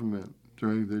Sudan government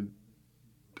during the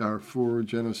Darfur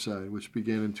genocide, which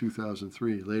began in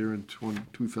 2003. Later in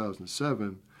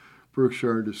 2007,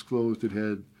 Berkshire disclosed it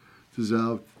had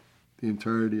dissolved the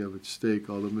entirety of its stake,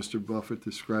 although Mr. Buffett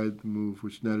described the move,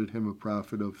 which netted him a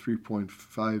profit of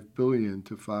 $3.5 billion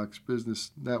to Fox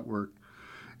Business Network,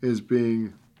 as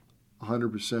being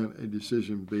 100% a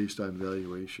decision based on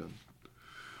valuation.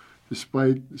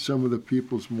 Despite some of the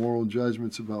people's moral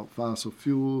judgments about fossil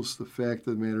fuels, the fact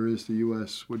of the matter is the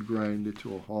U.S. would grind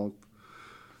to a halt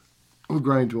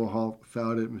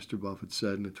without it, Mr. Buffett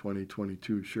said in a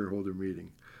 2022 shareholder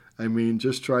meeting. I mean,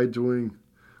 just try doing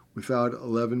without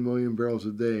 11 million barrels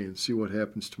a day and see what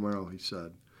happens tomorrow, he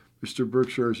said. Mr.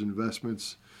 Berkshire's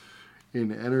investments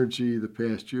in energy the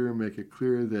past year make it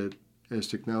clear that as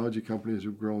technology companies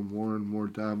have grown more and more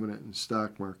dominant in the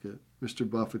stock market, Mr.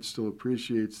 Buffett still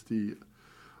appreciates the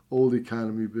old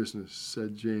economy business,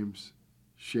 said James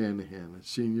Shanahan, a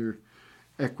senior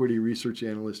equity research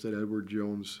analyst at Edward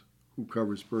Jones, who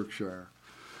covers Berkshire.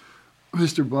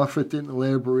 Mr. Buffett didn't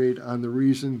elaborate on the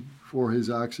reason for his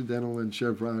Occidental and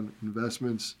Chevron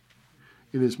investments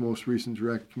in his most recent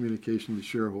direct communication to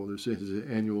shareholders, his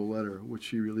annual letter, which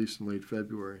he released in late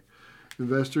February.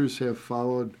 Investors have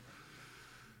followed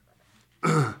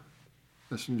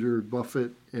Messenger,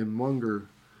 Buffett, and Munger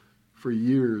for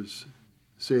years,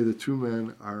 say the two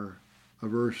men are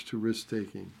averse to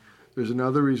risk-taking. There's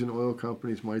another reason oil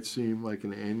companies might seem like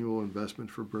an annual investment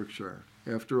for Berkshire.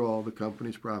 After all, the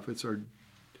company's profits are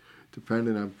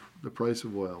dependent on the price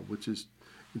of oil, which is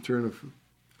in turn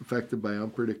affected by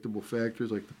unpredictable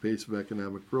factors like the pace of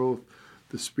economic growth,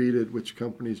 the speed at which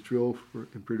companies drill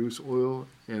and produce oil,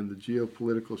 and the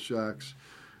geopolitical shocks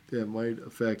that might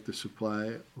affect the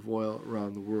supply of oil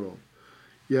around the world.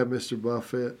 Yet Mr.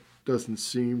 Buffett doesn't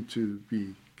seem to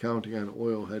be counting on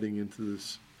oil heading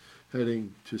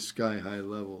to sky-high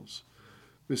levels.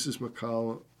 Mrs.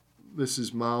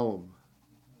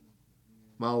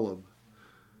 Malum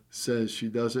says she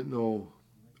doesn't know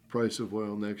the price of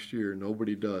oil next year.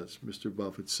 Nobody does, Mr.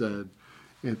 Buffett said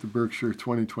at the Berkshire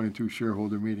 2022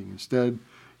 shareholder meeting. Instead,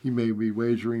 he may be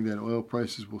wagering that oil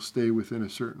prices will stay within a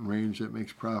certain range that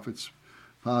makes profits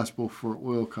possible for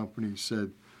oil companies,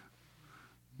 said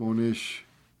Monish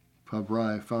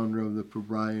Pabrai, founder of the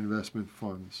Pabrai Investment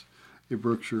Funds, a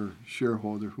Berkshire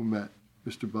shareholder who met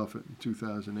Mr. Buffett in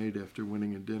 2008 after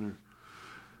winning a dinner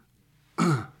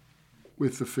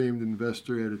with the famed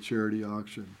investor at a charity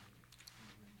auction.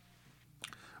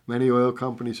 Many oil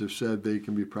companies have said they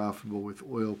can be profitable with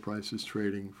oil prices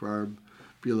trading far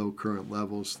below current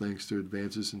levels thanks to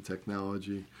advances in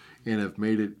technology, and have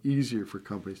made it easier for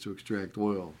companies to extract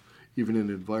oil, even in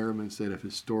environments that have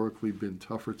historically been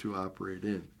tougher to operate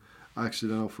in.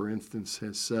 Occidental, for instance,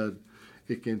 has said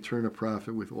it can turn a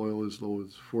profit with oil as low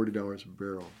as $40 a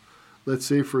barrel. Let's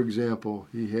say, for example,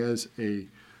 he has a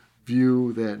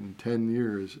view that in 10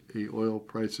 years, oil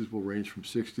prices will range from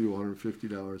 $60 to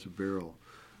 $150 a barrel,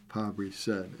 Pabrai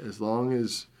said. As long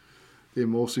as they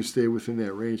mostly stay within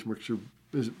that range,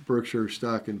 Berkshire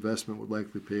stock investment would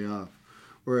likely pay off,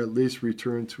 or at least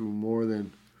return to more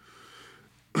than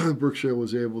Berkshire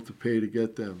was able to pay to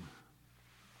get them.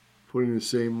 Putting the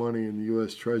same money in the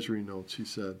U.S. Treasury notes, he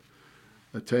said.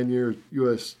 A 10-year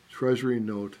U.S. Treasury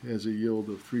note has a yield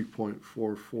of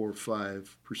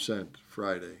 3.445%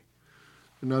 Friday.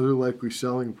 Another likely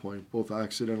selling point, both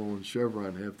Occidental and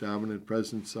Chevron have dominant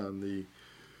presence on the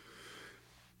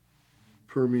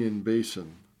Permian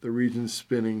Basin. The region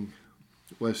spanning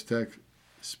West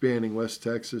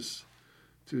Texas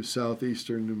to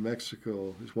southeastern New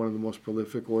Mexico is one of the most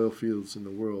prolific oil fields in the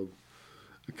world,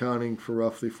 accounting for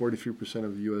roughly 43%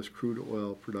 of the U.S. crude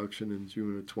oil production in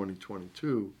June of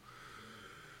 2022,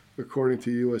 according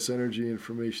to the U.S. Energy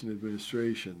Information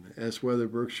Administration. Asked whether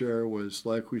Berkshire was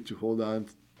likely to hold on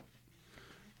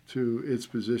to its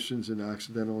positions in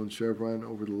Occidental and Chevron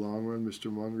over the long run,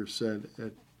 Mr. Munger said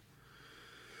at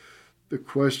the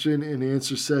question and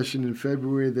answer session in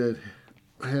February that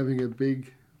having a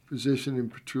big position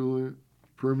in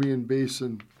Permian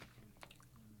Basin,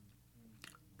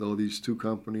 those two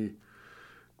companies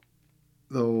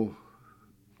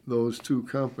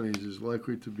is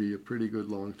likely to be a pretty good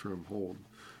long-term hold.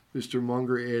 Mr.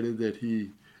 Munger added that he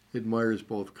admires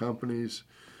both companies.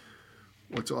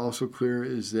 What's also clear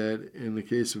is that in the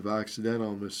case of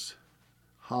Occidental, Ms.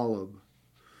 Holub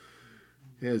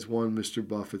has won Mr.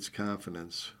 Buffett's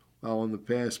confidence. While in the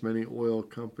past many oil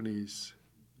companies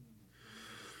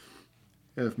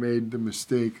have made the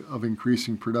mistake of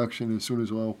increasing production as soon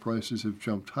as oil prices have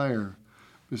jumped higher,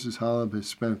 Mrs. Holub has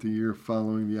spent the year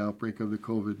following the outbreak of the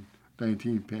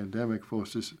COVID-19 pandemic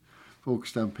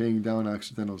focused on paying down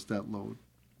Occidental's debt load.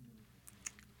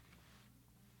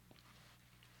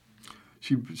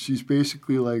 She's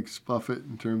basically like Buffett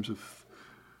in terms of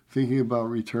thinking about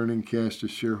returning cash to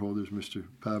shareholders, Mr.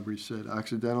 Fabry said.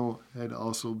 Occidental had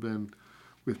also been,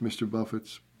 with Mr.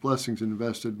 Buffett's blessings,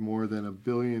 invested more than $1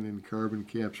 billion in carbon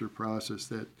capture process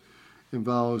that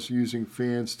involves using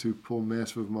fans to pull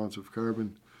massive amounts of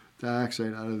carbon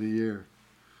dioxide out of the air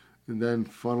and then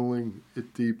funneling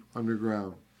it deep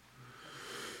underground.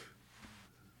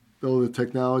 Though the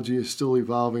technology is still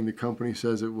evolving, the company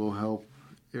says it will help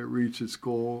it reach its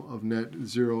goal of net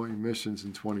zero emissions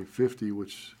in 2050,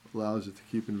 which allows it to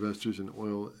keep investors in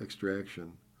oil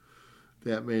extraction.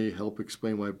 That may help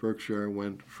explain why Berkshire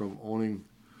went from owning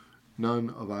none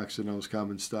of Occidental's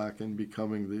common stock and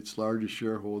becoming its largest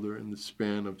shareholder in the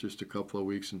span of just a couple of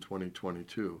weeks in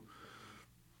 2022.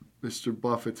 Mr.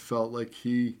 Buffett felt like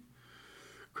he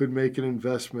could make an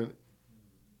investment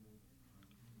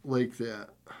like that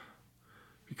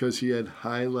because he had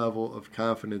high level of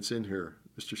confidence in her,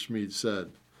 Mr. Schmid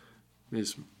said.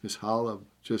 Ms. Holub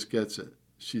just gets it.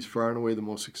 She's far and away the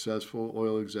most successful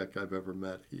oil exec I've ever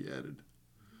met, he added.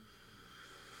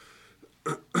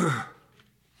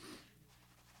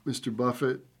 Mr.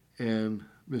 Buffett and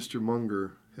Mr.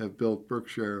 Munger have built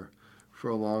Berkshire for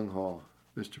a long haul,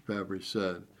 Mr. Fabry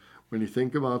said. When you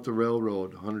think about the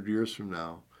railroad 100 years from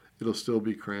now, it'll still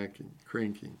be cranking,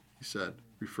 he said,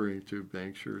 referring to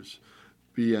Berkshire's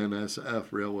BNSF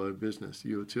railway business. The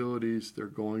utilities, they're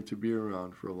going to be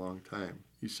around for a long time,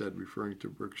 he said, referring to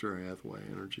Berkshire Hathaway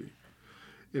Energy.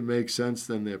 It makes sense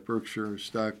then that Berkshire's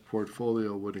stock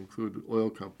portfolio would include oil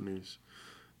companies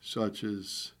such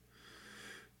as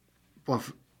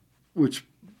Buffett, which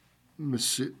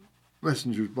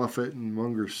messengers Buffett and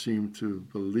Munger seem to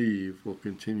believe will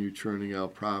continue churning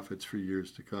out profits for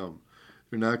years to come.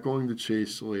 They're not going to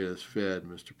chase the latest fad,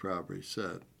 Mr. Fabry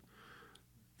said.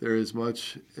 They're as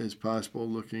much as possible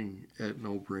looking at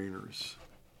no-brainers.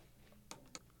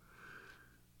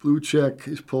 Blue check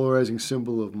is polarizing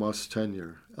symbol of Musk's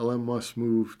tenure. Elon Musk's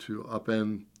move to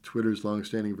upend Twitter's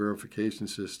long-standing verification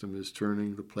system is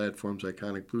turning the platform's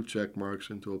iconic blue check marks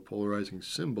into a polarizing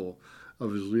symbol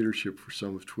of his leadership for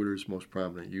some of Twitter's most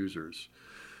prominent users.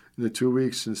 In the 2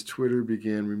 weeks since Twitter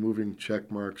began removing check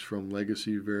marks from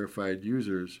legacy verified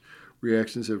users,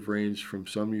 reactions have ranged from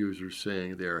some users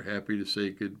saying they are happy to say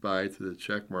goodbye to the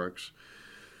check marks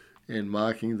and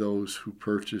mocking those who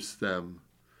purchased them,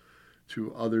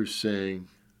 to others saying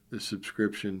the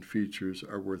subscription features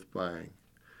are worth buying.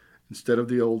 Instead of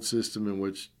the old system in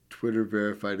which Twitter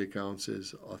verified accounts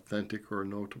as authentic or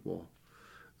notable,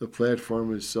 the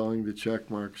platform is selling the check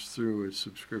marks through its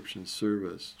subscription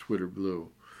service, Twitter Blue.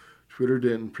 Twitter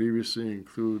didn't previously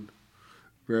include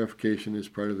verification as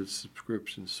part of its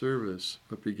subscription service,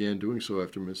 but began doing so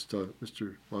after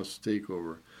Mr. Musk's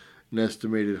takeover. An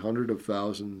estimated hundreds of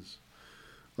thousands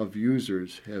of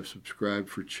users have subscribed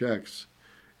for checks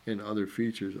and other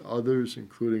features. Others,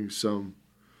 including some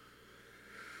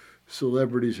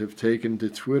celebrities, have taken to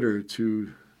Twitter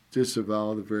to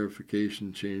disavow the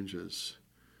verification changes.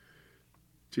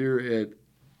 Dear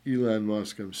Elon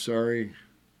Musk, I'm sorry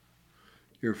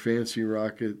your fancy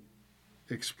rocket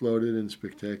exploded in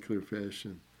spectacular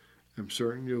fashion. I'm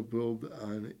certain you'll build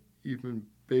on even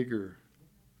bigger.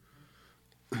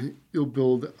 You'll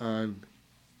build on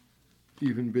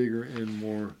even bigger and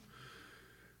more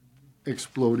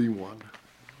exploding one.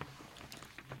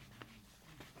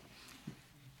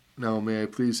 Now, may I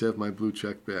please have my blue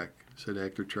check back, said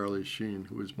actor Charlie Sheen,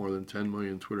 who has more than 10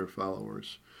 million Twitter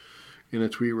followers. In a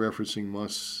tweet referencing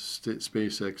Musk's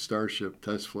SpaceX Starship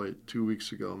test flight 2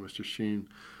 weeks ago, Mr. Sheen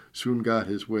soon got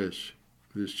his wish.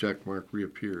 His checkmark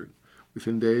reappeared.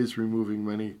 Within days, removing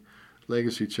many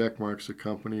legacy checkmarks, the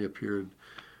company appeared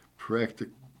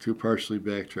to partially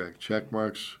backtrack.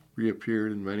 Checkmarks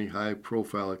reappeared in many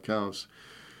high-profile accounts,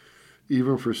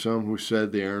 even for some who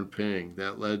said they aren't paying.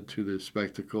 That led to the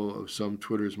spectacle of some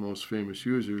Twitter's most famous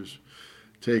users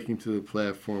taking to the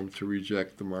platform to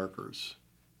reject the markers.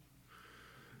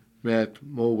 Matt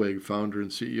Mulweg, founder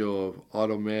and CEO of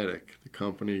Automattic, the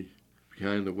company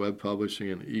behind the web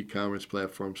publishing and e-commerce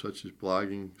platforms such as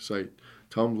blogging site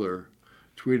Tumblr,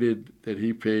 tweeted that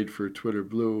he paid for Twitter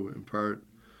Blue in part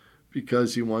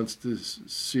because he wants to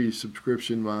see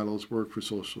subscription models work for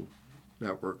social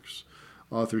networks.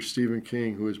 Author Stephen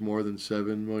King, who has more than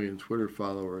 7 million Twitter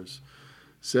followers,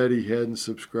 said he hadn't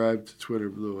subscribed to Twitter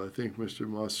Blue. I think Mr.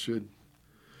 Musk should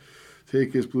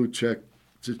take his blue check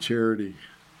to charity,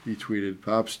 he tweeted.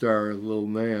 Pop star Lil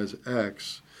Nas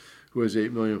X, who has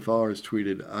 8 million followers,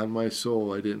 tweeted, "On my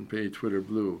soul, I didn't pay Twitter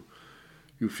Blue.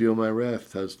 You feel my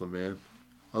wrath, Tesla man."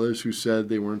 Others who said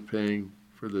they weren't paying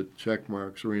for the check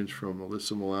marks range from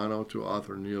Alyssa Milano to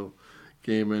author Neil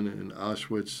Gaiman in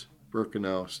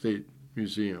Auschwitz-Birkenau State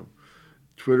Museum.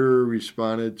 Twitter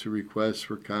responded to requests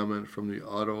for comment from the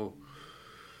auto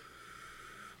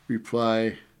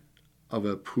reply of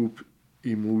a poop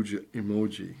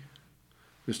emoji.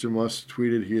 Mr. Musk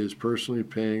tweeted he is personally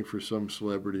paying for some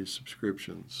celebrity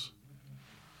subscriptions.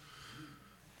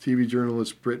 TV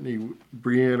journalist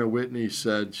Brianna Whitney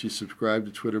said she subscribed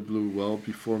to Twitter Blue well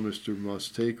before Mr.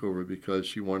 Musk's takeover because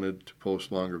she wanted to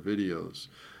post longer videos.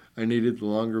 "I needed the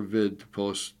longer vid to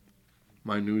post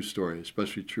my news story,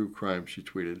 especially true crime," she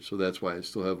tweeted. "So that's why I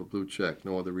still have a blue check,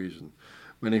 no other reason."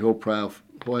 Many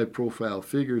high-profile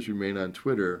figures remain on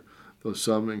Twitter, though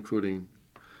some, including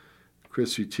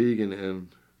Chrissy Teigen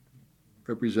and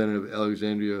Representative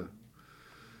Alexandria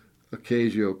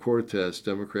Ocasio-Cortez,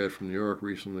 Democrat from New York,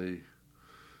 recently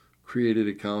created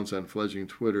accounts on fledgling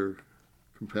Twitter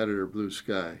competitor Blue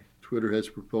Sky. Twitter has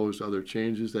proposed other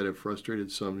changes that have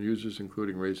frustrated some users,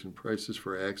 including raising prices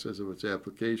for access of its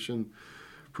application,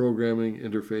 programming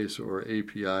interface, or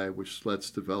API, which lets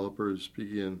developers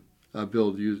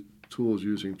build tools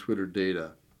using Twitter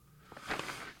data.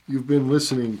 You've been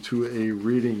listening to a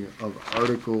reading of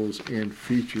articles and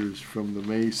features from the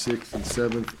May 6th and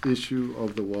 7th issue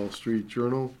of the Wall Street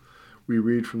Journal. We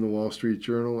read from the Wall Street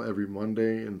Journal every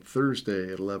Monday and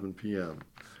Thursday at 11 p.m.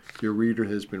 Your reader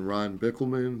has been Ron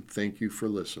Bickelman. Thank you for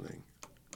listening.